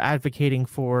 are advocating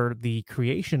for the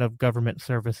creation of government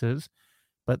services,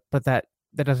 but that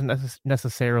doesn't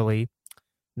necessarily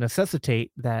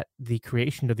necessitate that the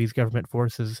creation of these government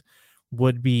forces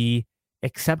would be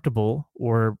acceptable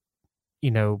or,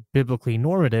 biblically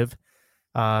normative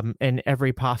in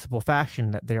every possible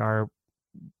fashion, that there are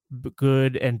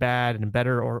good and bad and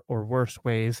better or worse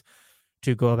ways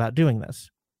to go about doing this.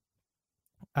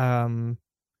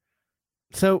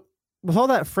 So with all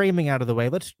that framing out of the way,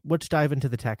 let's dive into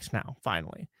the text now,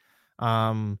 finally.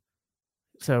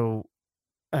 So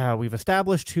we've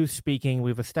established who's speaking.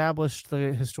 We've established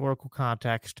the historical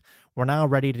context. We're now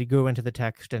ready to go into the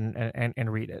text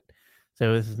and read it.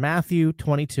 So this is Matthew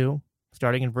 22,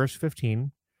 starting in verse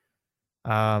 15.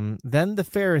 Then the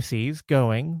Pharisees,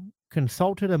 going,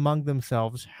 consulted among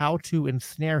themselves how to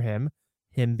ensnare him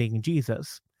being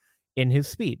Jesus, in his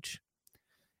speech.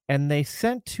 And they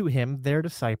sent to him their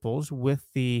disciples with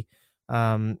the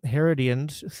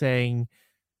Herodians, saying,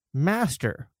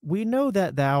 Master, we know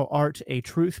that thou art a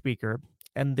true speaker,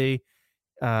 and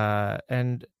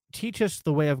teach us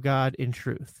the way of God in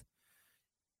truth.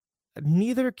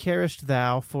 Neither carest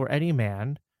thou for any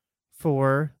man,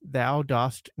 for thou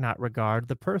dost not regard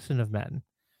the person of men.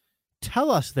 Tell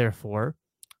us, therefore,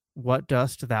 what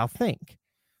dost thou think?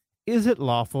 Is it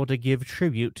lawful to give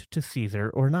tribute to Caesar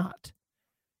or not?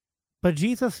 But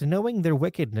Jesus, knowing their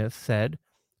wickedness, said,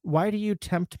 Why do you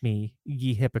tempt me,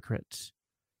 ye hypocrites?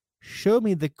 Show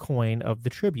me the coin of the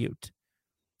tribute.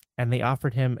 And they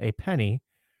offered him a penny,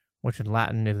 which in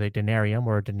Latin is a denarium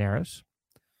or a denarius.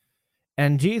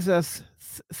 And Jesus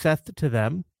saith to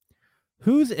them,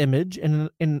 Whose image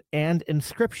and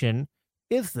inscription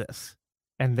is this?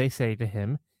 And they say to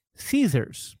him,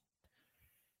 Caesar's.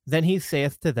 Then he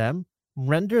saith to them,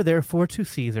 Render therefore to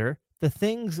Caesar the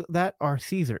things that are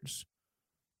Caesar's,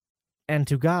 and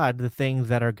to God the things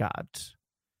that are God's.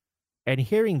 And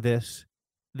hearing this,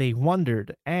 they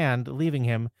wondered, and, leaving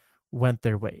him, went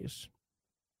their ways.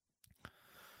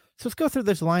 So let's go through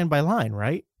this line by line,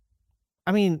 right?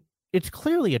 I mean, it's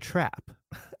clearly a trap.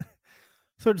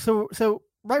 So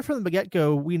right from the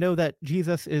get-go, we know that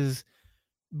Jesus is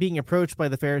being approached by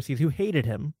the Pharisees who hated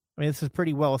him. I mean, this is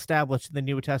pretty well established in the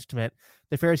New Testament.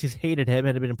 The Pharisees hated him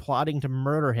and had been plotting to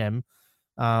murder him,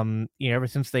 ever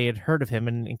since they had heard of him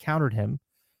and encountered him.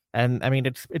 And I mean,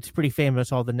 it's pretty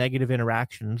famous, all the negative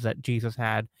interactions that Jesus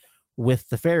had with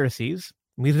the Pharisees.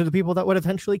 These are the people that would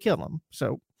eventually kill him.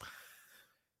 So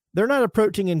they're not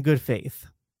approaching in good faith.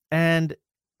 And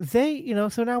they,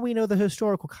 so now we know the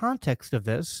historical context of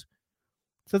this.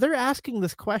 So they're asking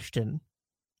this question,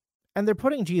 and they're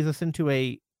putting Jesus into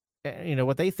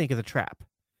what they think is a trap.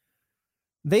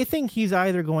 They think he's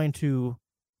either going to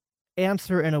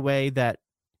answer in a way that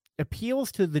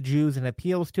appeals to the Jews and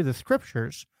appeals to the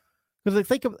scriptures. Because I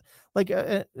think of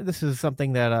this is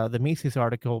something that the Mises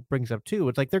article brings up too.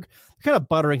 It's like they're kind of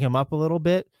buttering him up a little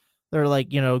bit. They're like,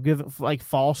 giving like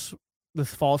false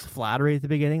flattery at the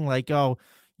beginning, like, oh,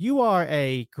 you are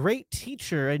a great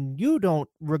teacher and you don't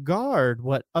regard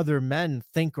what other men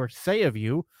think or say of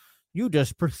you. You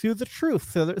just pursue the truth.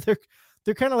 So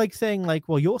they're kind of like saying, like,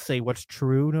 well, you'll say what's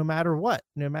true no matter what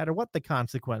the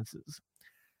consequences.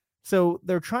 So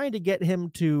they're trying to get him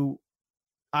to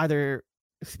either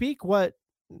speak what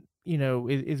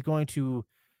is going to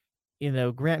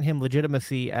grant him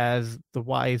legitimacy as the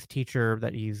wise teacher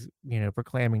that he's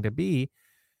proclaiming to be,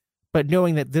 but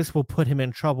knowing that this will put him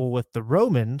in trouble with the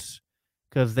Romans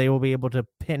because they will be able to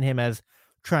pin him as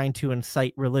trying to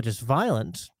incite religious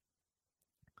violence.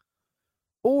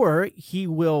 Or he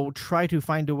will try to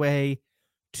find a way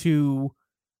to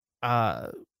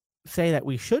say that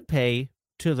we should pay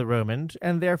to the Romans,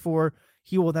 and therefore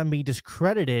he will then be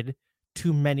discredited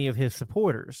to many of his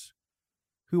supporters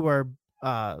who are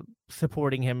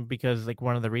supporting him, because like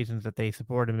one of the reasons that they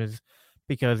support him is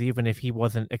because even if he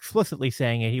wasn't explicitly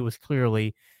saying it, he was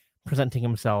clearly presenting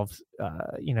himself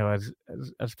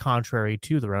as contrary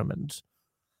to the Romans.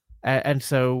 And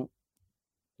so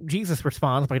Jesus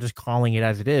responds by just calling it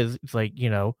as it is. It's like,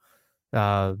 you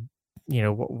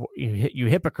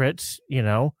hypocrites,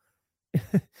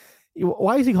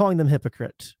 Why is he calling them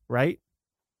hypocrites, right?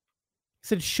 He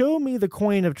said, show me the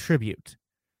coin of tribute.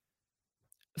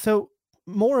 So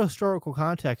more historical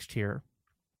context here.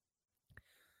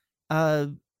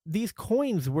 These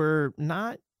coins were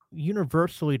not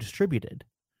universally distributed.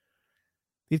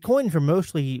 These coins were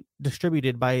mostly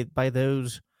distributed by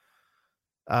those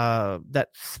that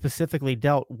specifically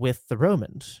dealt with the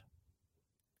Romans.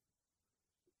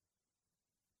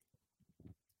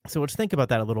 So let's think about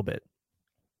that a little bit.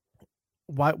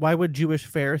 Why would Jewish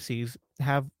Pharisees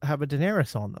have a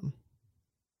denarius on them,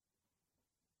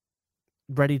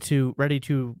 ready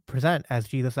to present as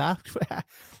Jesus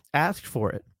asked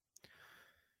for it?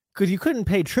 Because you couldn't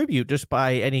pay tribute just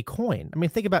by any coin. I mean,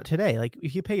 think about today. Like,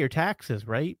 if you pay your taxes,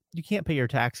 right? You can't pay your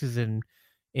taxes in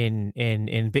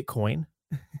Bitcoin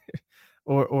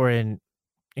or in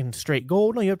straight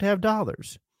gold. No, you have to have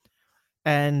dollars.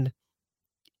 And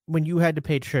when you had to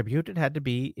pay tribute, it had to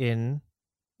be in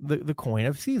the coin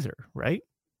of Caesar, right?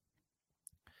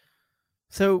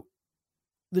 So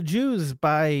the Jews,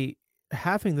 by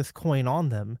having this coin on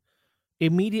them,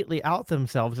 immediately out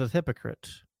themselves as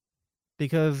hypocrites,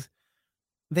 because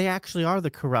they actually are the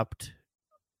corrupt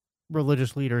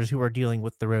religious leaders who are dealing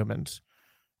with the Romans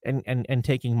and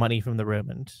taking money from the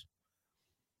Romans.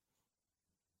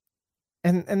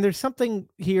 And there's something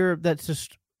here that's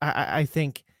just, I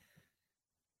think,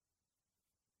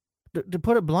 to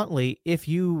put it bluntly, if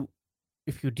you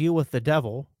deal with the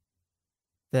devil,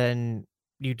 then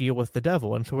you deal with the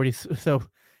devil. And so he's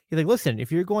like, listen,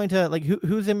 if you're going to like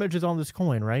whose image is on this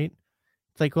coin, right?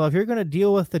 It's like, well, if you're going to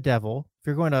deal with the devil, if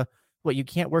you're going to, you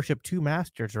can't worship two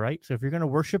masters, right? So if you're going to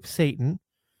worship Satan,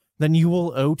 then you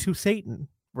will owe to Satan,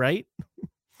 right?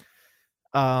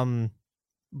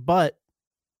 But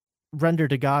render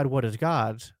to God what is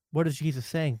God's. What is Jesus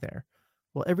saying there?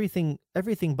 Well, everything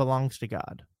belongs to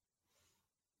God.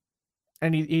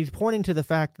 And he's pointing to the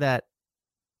fact that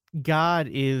God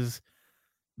is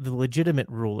the legitimate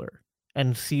ruler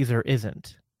and Caesar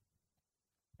isn't.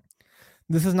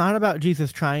 This is not about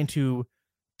Jesus trying to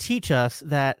teach us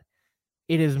that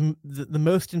it is the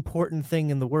most important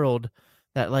thing in the world,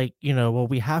 that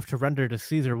we have to render to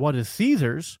Caesar what is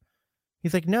Caesar's.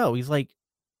 He's like, no, he's like,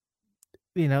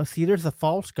 Caesar's a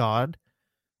false god,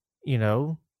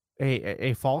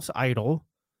 a false idol.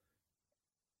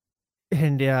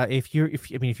 And if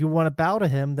you want to bow to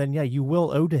him, then yeah, you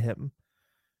will owe to him.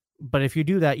 But if you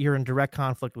do that, you're in direct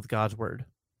conflict with God's word.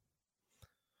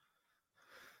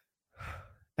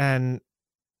 And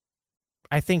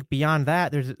I think beyond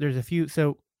that, there's a few.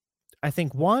 So I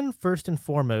think first and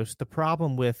foremost, the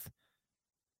problem with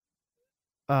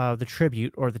the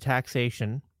tribute or the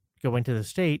taxation going to the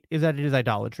state is that it is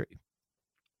idolatry.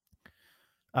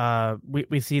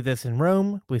 We see this in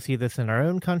Rome. We see this in our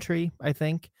own country, I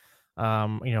think.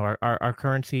 Our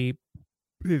currency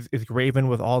is graven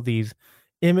with all these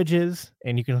images,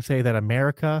 and you can say that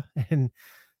America and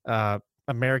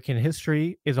American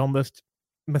history is almost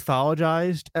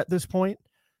mythologized at this point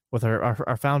with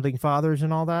our founding fathers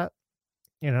and all that.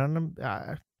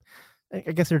 I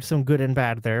guess there's some good and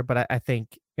bad there, but I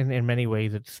think in many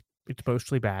ways it's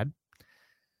mostly bad.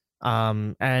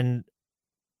 And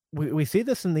we see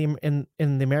this in the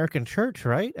American church,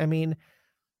 right? I mean,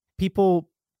 people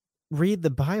read the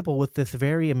Bible with this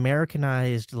very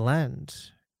Americanized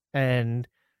lens, and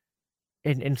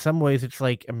in some ways it's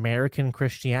like American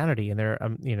Christianity, and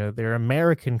they're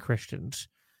American Christians,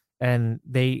 and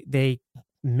they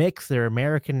mix their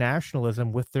American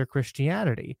nationalism with their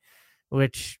Christianity,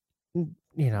 which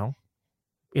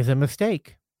is a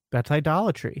mistake. That's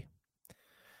idolatry.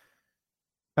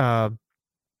 So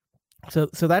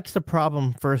that's the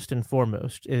problem first and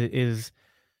foremost is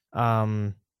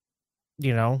and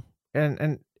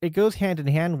it goes hand in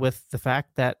hand with the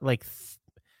fact that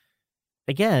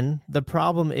again, the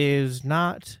problem is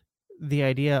not the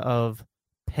idea of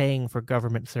paying for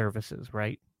government services,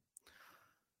 right?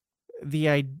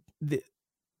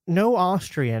 No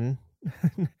Austrian,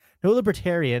 no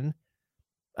libertarian,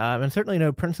 and certainly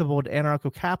no principled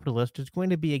anarcho-capitalist is going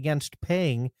to be against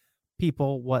paying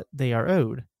people what they are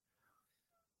owed.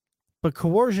 But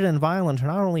coercion and violence are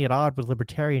not only at odds with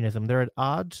libertarianism, they're at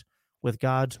odds with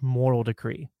God's moral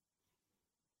decree.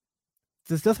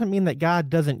 This doesn't mean that God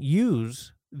doesn't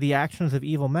use the actions of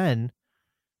evil men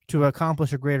to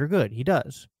accomplish a greater good. He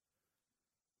does.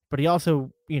 But he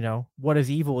also, what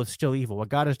is evil is still evil. What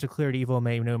God has declared evil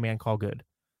may no man call good.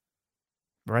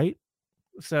 Right?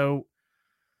 So,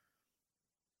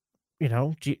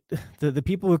 the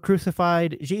people who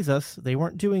crucified Jesus, they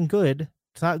weren't doing good.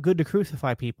 It's not good to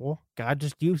crucify people. God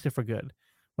just used it for good.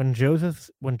 When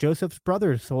Joseph's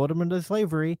brothers sold him into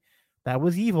slavery, that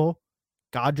was evil.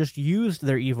 God just used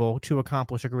their evil to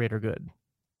accomplish a greater good.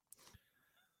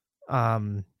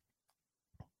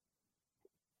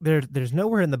 There's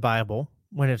nowhere in the Bible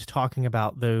when it's talking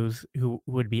about those who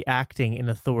would be acting in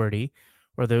authority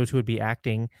or those who would be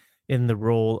acting in the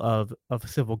role of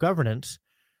civil governance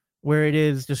where it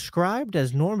is described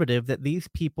as normative that these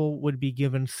people would be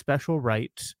given special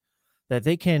rights, that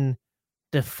they can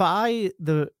defy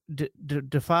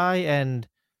and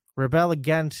rebel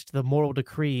against the moral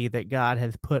decree that God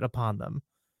has put upon them.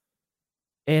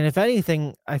 And if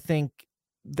anything, I think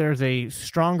there's a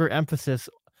stronger emphasis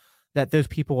that those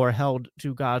people are held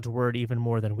to God's word even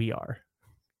more than we are.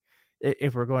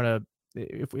 If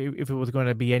it was going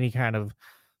to be any kind of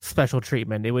special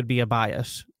treatment, it would be a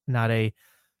bias, not a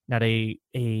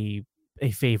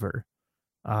favor.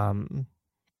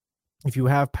 If you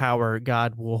have power,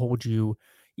 God will hold you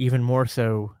even more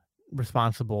so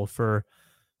responsible for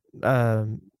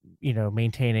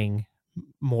maintaining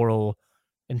moral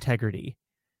integrity.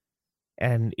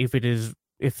 And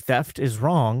if theft is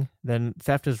wrong, then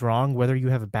theft is wrong whether you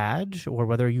have a badge or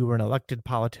whether you were an elected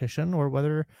politician or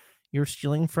whether you're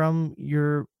stealing from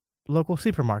your local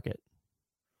supermarket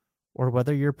or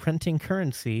whether you're printing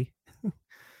currency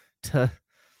to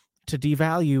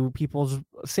devalue people's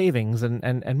savings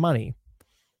and money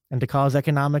and to cause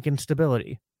economic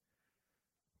instability.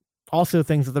 Also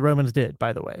things that the Romans did,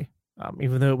 by the way.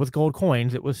 Even though it was gold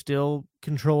coins, it was still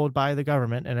controlled by the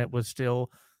government, and it was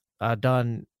still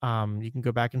done. You can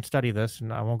go back and study this,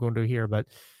 and I won't go into it here, but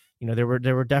there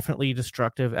were definitely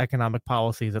destructive economic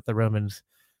policies that the Romans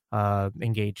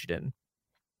engaged in.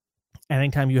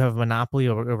 Anytime you have a monopoly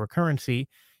over currency,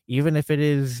 even if it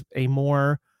is a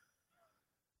more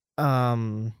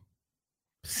sound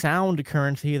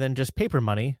currency than just paper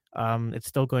money, it's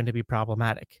still going to be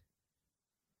problematic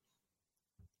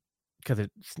because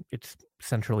it's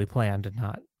centrally planned and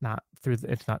not through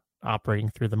it's not operating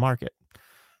through the market.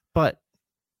 But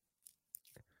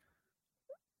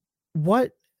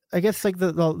what I guess like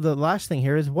the last thing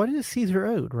here is, what is Caesar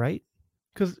owed, right?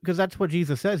 Because that's what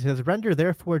Jesus says. He says, "Render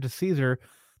therefore to Caesar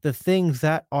the things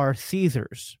that are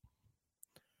Caesar's."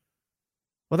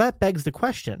 Well, that begs the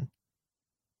question: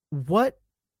 what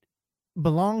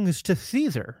belongs to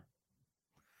Caesar?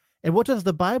 And what does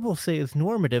the Bible say is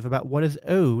normative about what is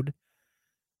owed?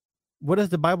 What does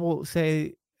the Bible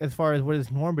say as far as what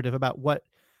is normative about what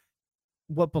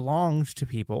belongs to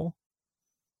people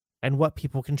and what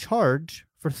people can charge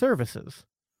for services?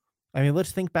 I mean,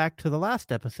 let's think back to the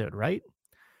last episode, right?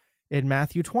 In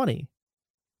Matthew 20,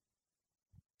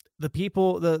 the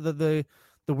people, the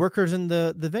workers in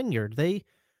the vineyard,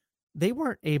 they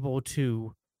weren't able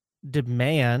to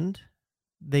demand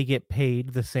they get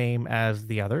paid the same as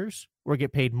the others or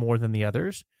get paid more than the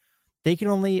others. They could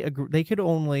only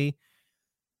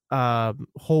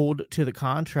hold to the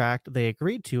contract they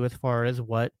agreed to as far as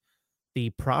what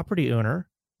the property owner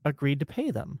agreed to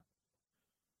pay them.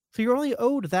 So you're only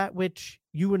owed that which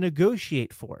you would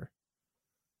negotiate for.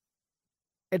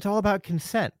 It's all about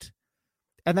consent.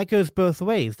 And that goes both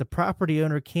ways. The property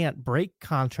owner can't break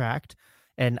contract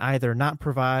and either not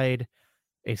provide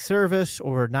a service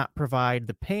or not provide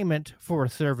the payment for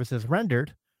services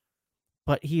rendered,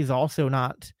 but he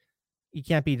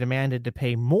can't be demanded to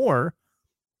pay more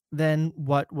than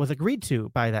what was agreed to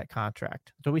by that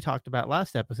contract. So we talked about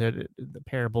last episode, the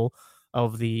parable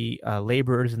of the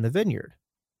laborers in the vineyard.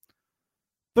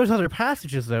 There's other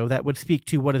passages, though, that would speak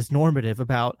to what is normative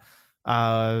about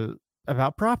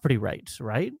property rights,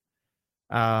 right?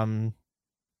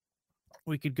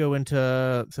 We could go into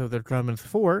the Romans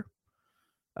 4.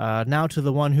 Now to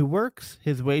the one who works,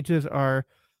 his wages are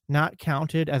not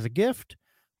counted as a gift,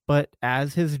 but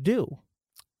as his due.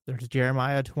 There's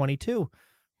Jeremiah 22,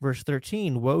 verse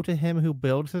 13. Woe to him who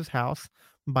builds his house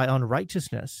by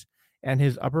unrighteousness, and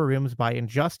his upper rooms by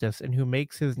injustice, and who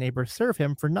makes his neighbor serve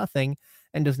him for nothing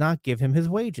and does not give him his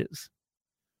wages.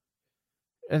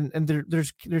 And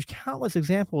there's countless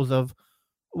examples of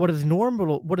what is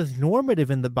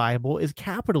normative in the Bible is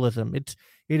capitalism. It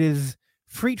is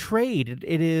free trade.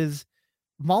 It is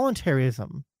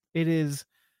voluntarism. It is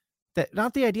that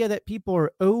not the idea that people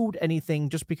are owed anything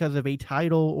just because of a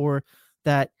title or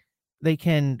that they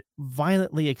can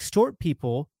violently extort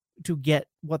people to get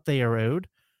what they are owed.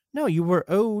 No, you were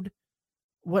owed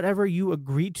whatever you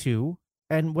agreed to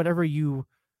and whatever you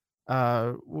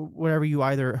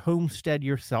either homestead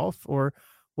yourself or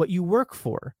what you work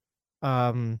for.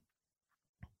 The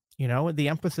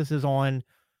emphasis is on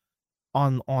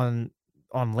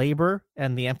labor,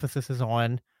 and the emphasis is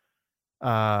on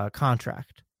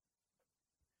contract.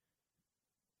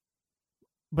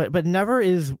 But never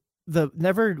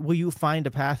will you find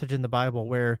a passage in the Bible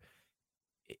where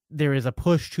there is a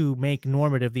push to make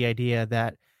normative the idea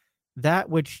that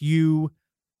which you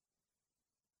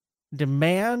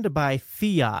demand by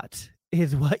fiat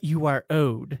is what you are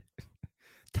owed.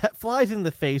 That flies in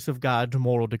the face of God's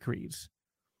moral decrees.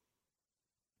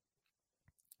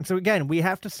 So again, we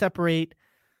have to separate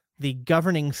the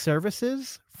governing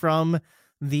services from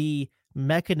the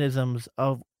mechanisms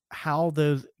of how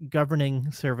those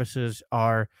governing services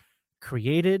are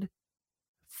created,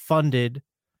 funded,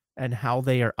 and how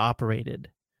they are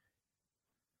operated.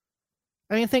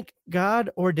 I think God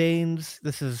ordains,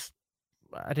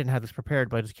 I didn't have this prepared,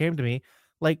 but it just came to me,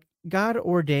 like God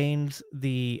ordains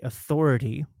the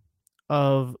authority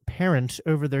of parents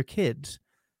over their kids.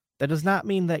 That does not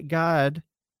mean that God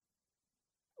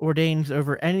ordains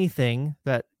over anything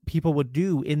that people would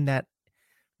do in that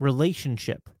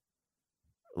relationship.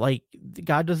 Like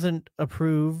God doesn't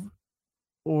approve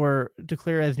or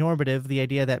declare as normative the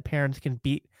idea that parents can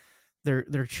beat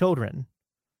their children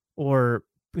or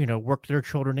work their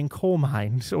children in coal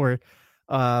mines or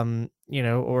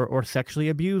or sexually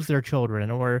abuse their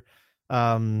children or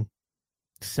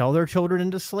sell their children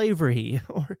into slavery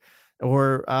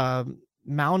or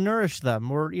malnourish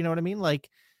them, or you know what I mean, like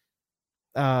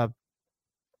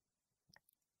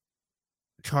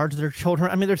charge their children.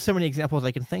 I mean, there's so many examples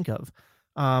I can think of.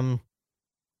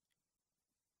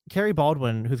 Carrie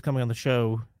Baldwin, who's coming on the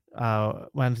show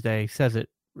Wednesday says it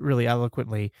really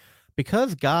eloquently.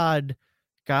 Because God's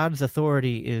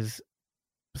authority is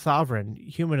sovereign,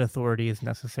 human authority is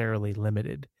necessarily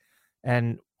limited.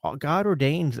 And God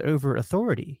ordains over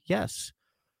authority, yes.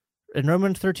 In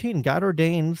Romans 13, God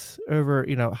ordains over,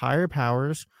 higher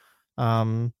powers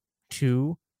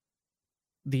to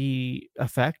the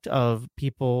effect of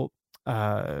people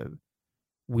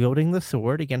wielding the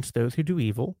sword against those who do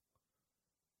evil.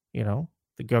 The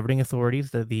governing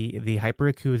authorities, the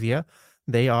hyperacusia,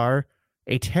 they are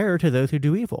a terror to those who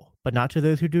do evil, but not to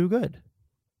those who do good.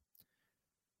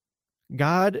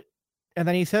 God, and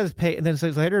then he says, and then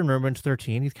says later in Romans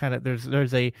 13, he's kind of,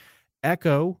 there's a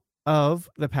echo of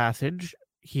the passage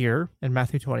here in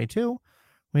Matthew 22,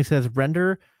 when he says,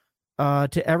 render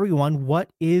to everyone what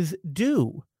is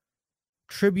due.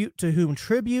 Tribute to whom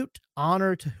tribute,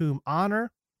 honor to whom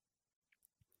honor.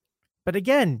 But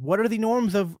again, what are the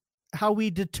norms of how we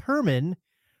determine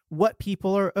what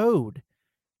people are owed?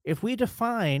 If we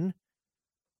define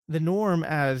the norm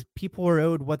as people are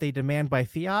owed what they demand by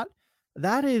fiat,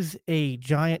 that is a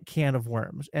giant can of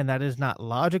worms, and that is not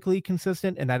logically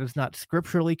consistent, and that is not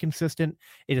scripturally consistent.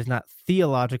 It is not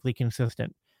theologically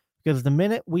consistent, because the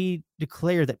minute we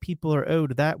declare that people are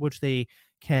owed that which they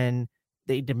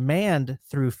demand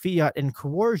through fiat and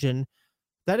coercion,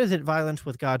 that is at violence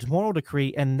with God's moral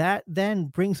decree, and that then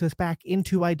brings us back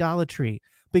into idolatry,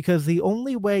 because the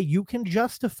only way you can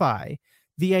justify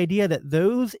the idea that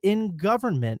those in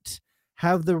government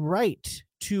have the right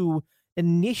to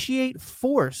initiate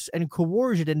force and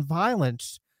coercion and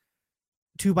violence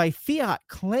to, by fiat,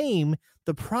 claim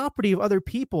the property of other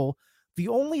people, the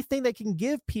only thing that can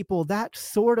give people that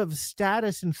sort of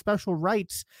status and special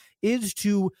rights is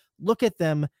to look at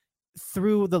them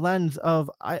through the lens of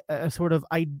a sort of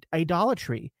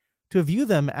idolatry, to view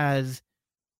them as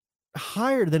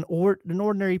higher than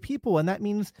ordinary people. And that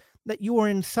means that you are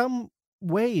in some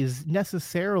ways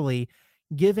necessarily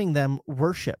giving them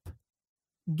worship,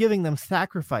 giving them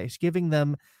sacrifice, giving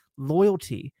them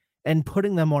loyalty, and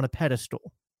putting them on a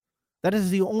pedestal. That is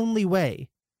the only way.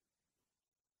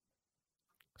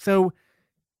 So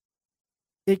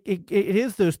it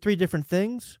is those three different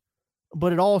things,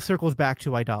 but it all circles back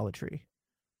to idolatry,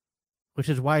 which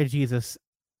is why Jesus,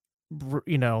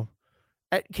 can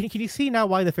you see now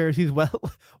why the Pharisees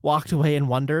walked away in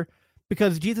wonder?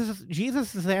 Because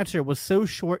Jesus's answer was so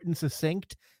short and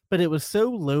succinct, but it was so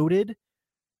loaded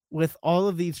with all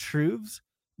of these truths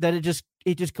that it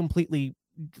just completely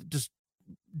just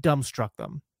dumbstruck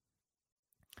them.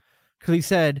 Because he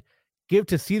said, give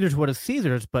to Caesar's what is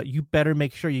Caesar's, but you better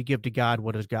make sure you give to God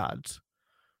what is God's,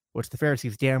 which the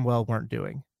Pharisees damn well weren't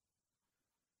doing.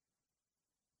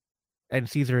 And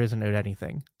Caesar isn't owed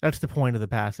anything. That's the point of the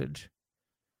passage.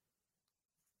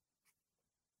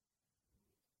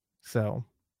 So,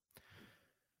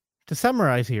 to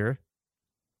summarize here,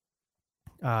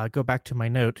 go back to my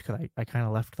note because I kind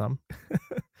of left them.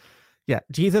 Yeah,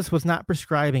 Jesus was not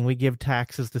prescribing we give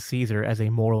taxes to Caesar as a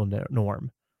moral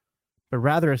norm, but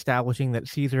rather establishing that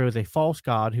Caesar is a false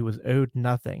god who was owed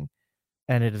nothing,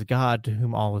 and it is God to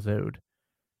whom all is owed,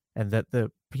 and that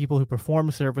the people who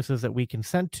perform services that we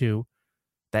consent to,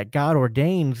 that God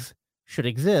ordains should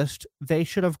exist, they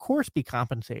should of course be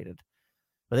compensated.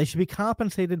 But they should be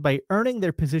compensated by earning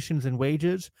their positions and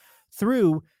wages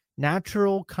through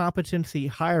natural competency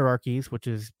hierarchies, which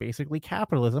is basically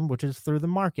capitalism, which is through the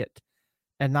market,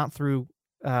 and not through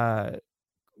fiat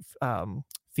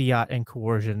and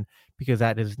coercion, because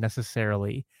that is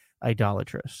necessarily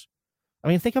idolatrous. I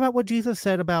mean, think about what Jesus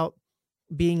said about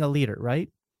being a leader, right?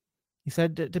 He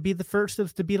said to be the first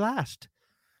is to be last.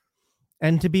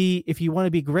 And to be, if you want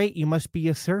to be great, you must be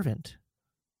a servant.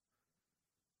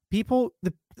 People,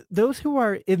 those who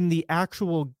are in the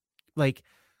actual,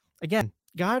 again,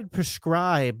 God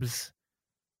prescribes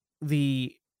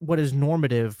what is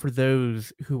normative for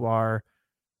those who are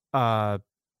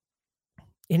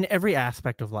in every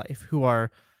aspect of life, who are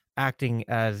acting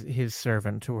as his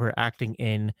servant, who are acting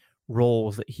in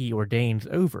roles that he ordains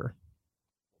over.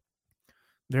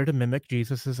 They're to mimic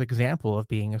Jesus's example of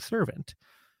being a servant.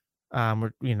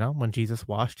 When Jesus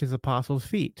washed his apostles'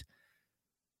 feet.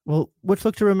 Well, let's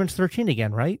look to Romans 13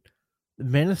 again, right?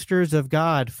 Ministers of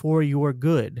God for your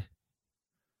good.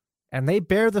 And they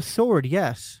bear the sword,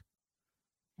 yes.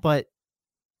 But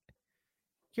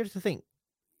here's the thing.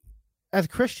 As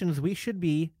Christians, we should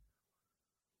be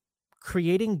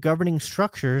creating governing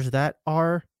structures that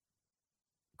are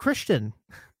Christian.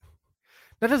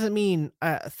 That doesn't mean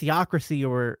a theocracy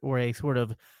or a sort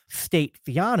of state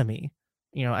theonomy.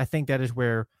 I think that is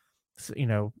where,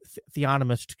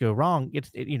 theonomists go wrong.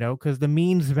 It's because the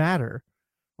means matter,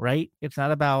 right? It's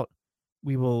not about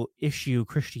issue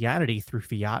Christianity through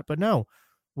fiat, but no,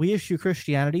 we issue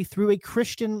Christianity through a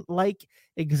Christian-like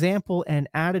example and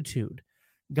attitude.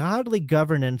 Godly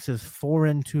governance is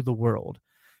foreign to the world,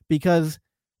 because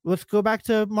let's go back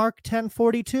to Mark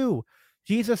 10:42.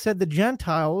 Jesus said the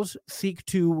Gentiles seek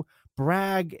to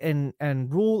brag and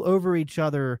rule over each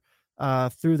other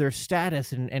through their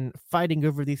status and fighting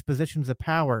over these positions of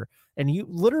power. And he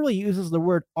literally uses the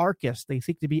word archists. They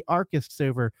seek to be archists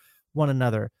over one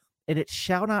another. And it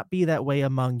shall not be that way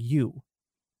among you.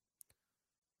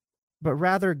 But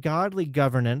rather, godly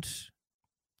governance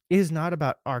is not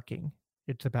about arcing.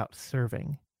 It's about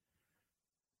serving.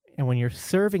 And when you're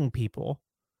serving people,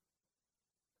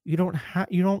 you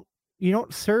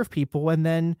don't serve people and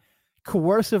then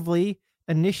coercively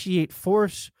initiate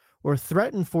force or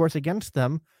threaten force against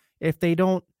them if they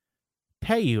don't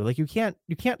pay you. Like you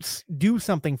can't do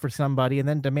something for somebody and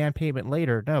then demand payment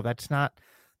later. No, that's not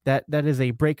that is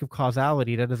a break of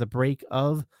causality. That is a break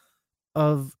of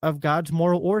God's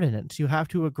moral ordinance. You have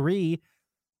to agree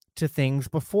to things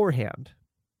beforehand.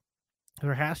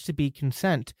 There has to be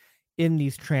consent in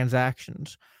these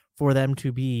transactions for them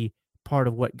to be part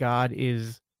of what God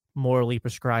is morally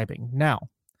prescribing. Now,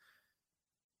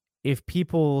 if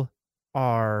people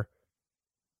are,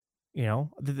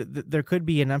 there could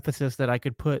be an emphasis that I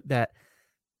could put that,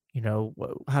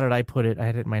 how did I put it? I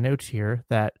had it in my notes here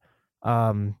that,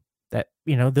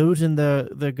 those in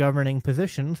the governing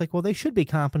positions, like, well, they should be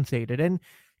compensated. And,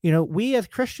 we as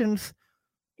Christians,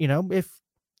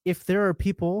 if there are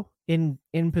people in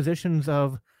positions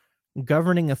of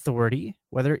governing authority,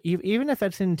 whether even if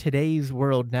it's in today's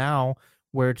world now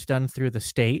where it's done through the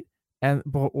state,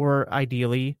 or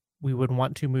ideally we would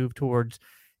want to move towards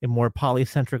a more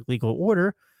polycentric legal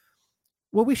order,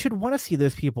 well, we should want to see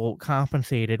those people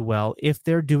compensated well if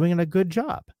they're doing a good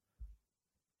job.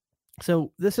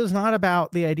 So this is not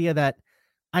about the idea that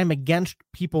I'm against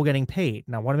people getting paid.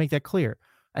 Now, I want to make that clear.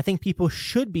 I think people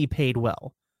should be paid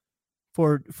well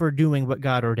for doing what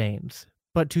God ordains,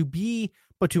 but to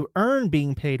earn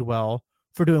being paid well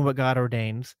for doing what God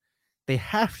ordains, they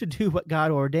have to do what God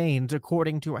ordains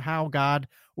according to how God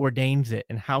ordains it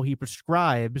and how he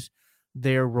prescribes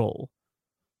their role.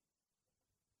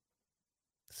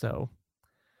 So,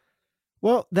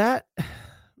 well, that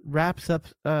wraps up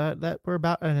that we're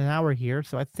about an hour here.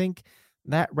 So I think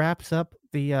that wraps up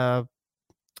the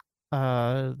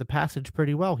passage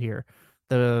pretty well here.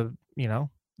 The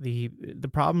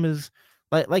problem is,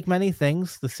 like many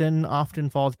things, the sin often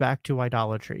falls back to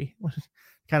idolatry, which is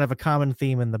kind of a common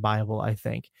theme in the Bible, I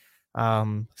think.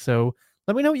 So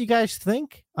let me know what you guys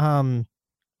think. I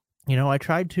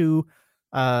tried to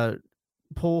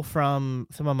pull from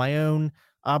some of my own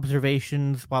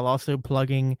observations while also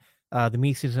plugging the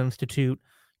Mises Institute,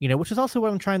 which is also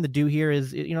what I'm trying to do here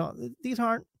is, these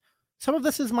aren't, some of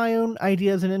this is my own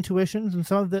ideas and intuitions, and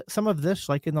some of this,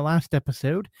 like in the last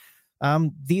episode,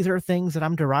 these are things that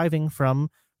I'm deriving from,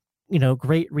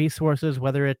 great resources,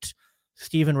 whether it's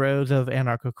Stephen Rose of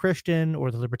Anarcho-Christian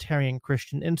or the Libertarian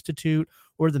Christian Institute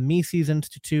or the Mises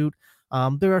Institute.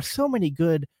 There are so many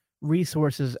good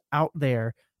resources out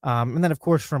there. And then, of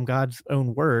course, from God's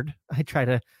own word, I try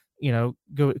to,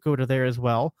 go to there as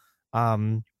well.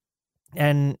 And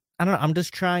I don't know, I'm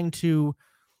just trying to,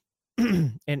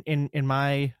 in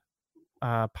my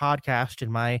podcast,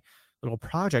 in my little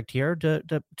project here,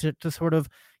 to sort of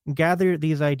gather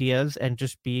these ideas and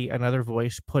just be another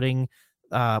voice, putting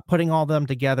all of them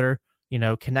together,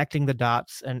 connecting the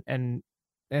dots and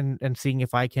seeing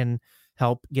if I can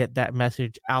help get that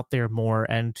message out there more.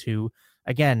 And to,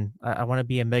 again, I want to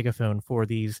be a megaphone for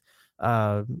these,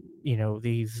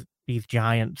 these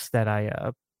giants that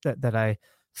I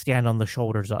stand on the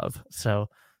shoulders of. So,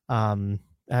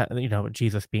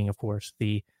 Jesus being, of course,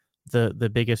 the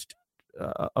biggest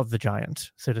of the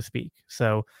giants, so to speak.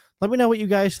 So let me know what you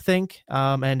guys think.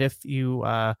 And if you,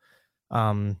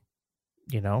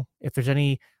 if there's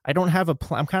any, I don't have a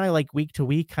plan. I'm kind of like week to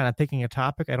week, kind of picking a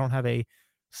topic. I don't have a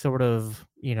sort of,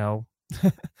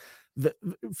 the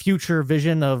future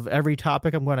vision of every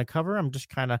topic I'm going to cover. I'm just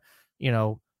kind of,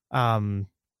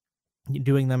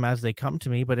 doing them as they come to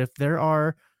me. But if there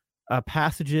are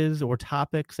passages or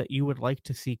topics that you would like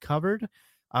to see covered,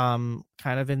 kind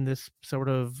of in this sort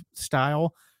of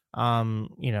style,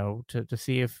 to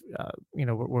see if,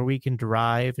 where we can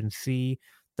derive and see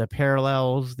the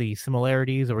parallels, the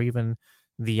similarities, or even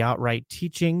the outright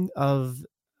teaching of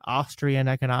Austrian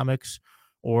economics,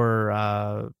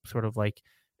 or sort of like,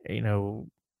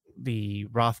 the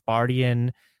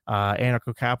Rothbardian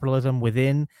anarcho-capitalism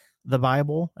within the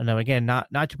Bible. And again,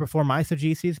 not to perform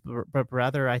eisegesis, but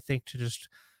rather I think to just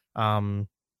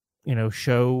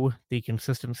show the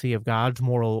consistency of God's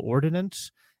moral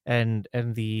ordinance and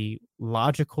the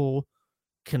logical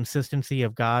consistency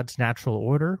of God's natural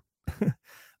order.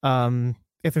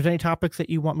 If there's any topics that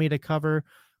you want me to cover,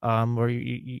 or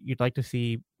you'd like to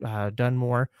see done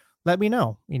more, let me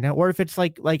know. Or if it's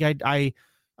like I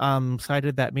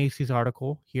cited that Macy's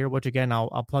article here, which again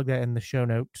I'll plug that in the show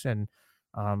notes, and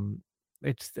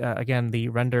it's again the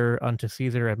Render unto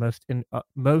Caesar a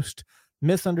most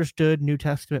misunderstood New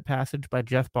Testament passage by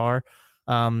Jeff Barr.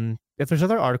 If there's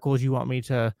other articles you want me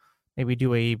to maybe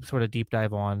do a sort of deep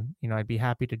dive on, I'd be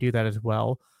happy to do that as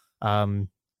well.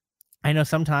 I know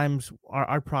sometimes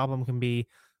our problem can be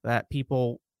that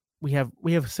we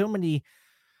have so many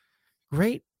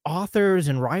great authors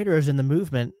and writers in the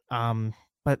movement,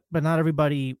 but not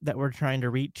everybody that we're trying to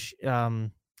reach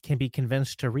can be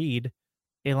convinced to read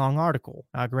a long article.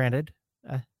 Granted,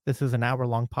 this is an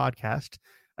hour-long podcast.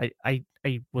 I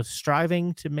was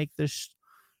striving to make this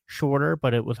shorter,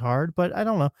 but it was hard. But I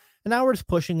don't know. An hour is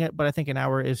pushing it, but I think an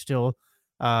hour is still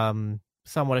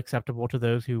somewhat acceptable to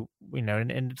those who,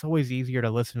 and it's always easier to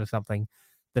listen to something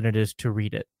than it is to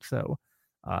read it. So,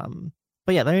 but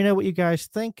yeah, let me know what you guys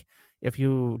think. If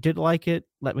you did like it,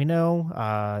 let me know.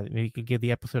 Maybe you could give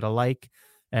the episode a like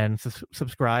and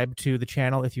subscribe to the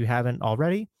channel if you haven't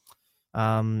already.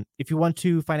 If you want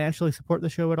to financially support the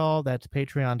show at all, that's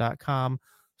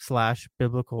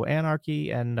patreon.com/biblical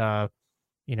anarchy. And,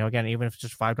 again, even if it's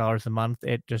just $5 a month,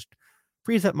 it just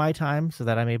frees up my time so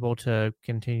that I'm able to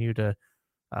continue to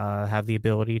have the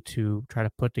ability to try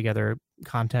to put together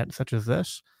content such as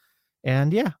this.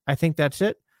 And yeah, I think that's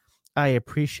it. I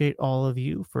appreciate all of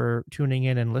you for tuning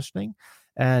in and listening.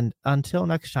 And until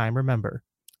next time, remember,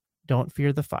 don't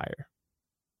fear the fire.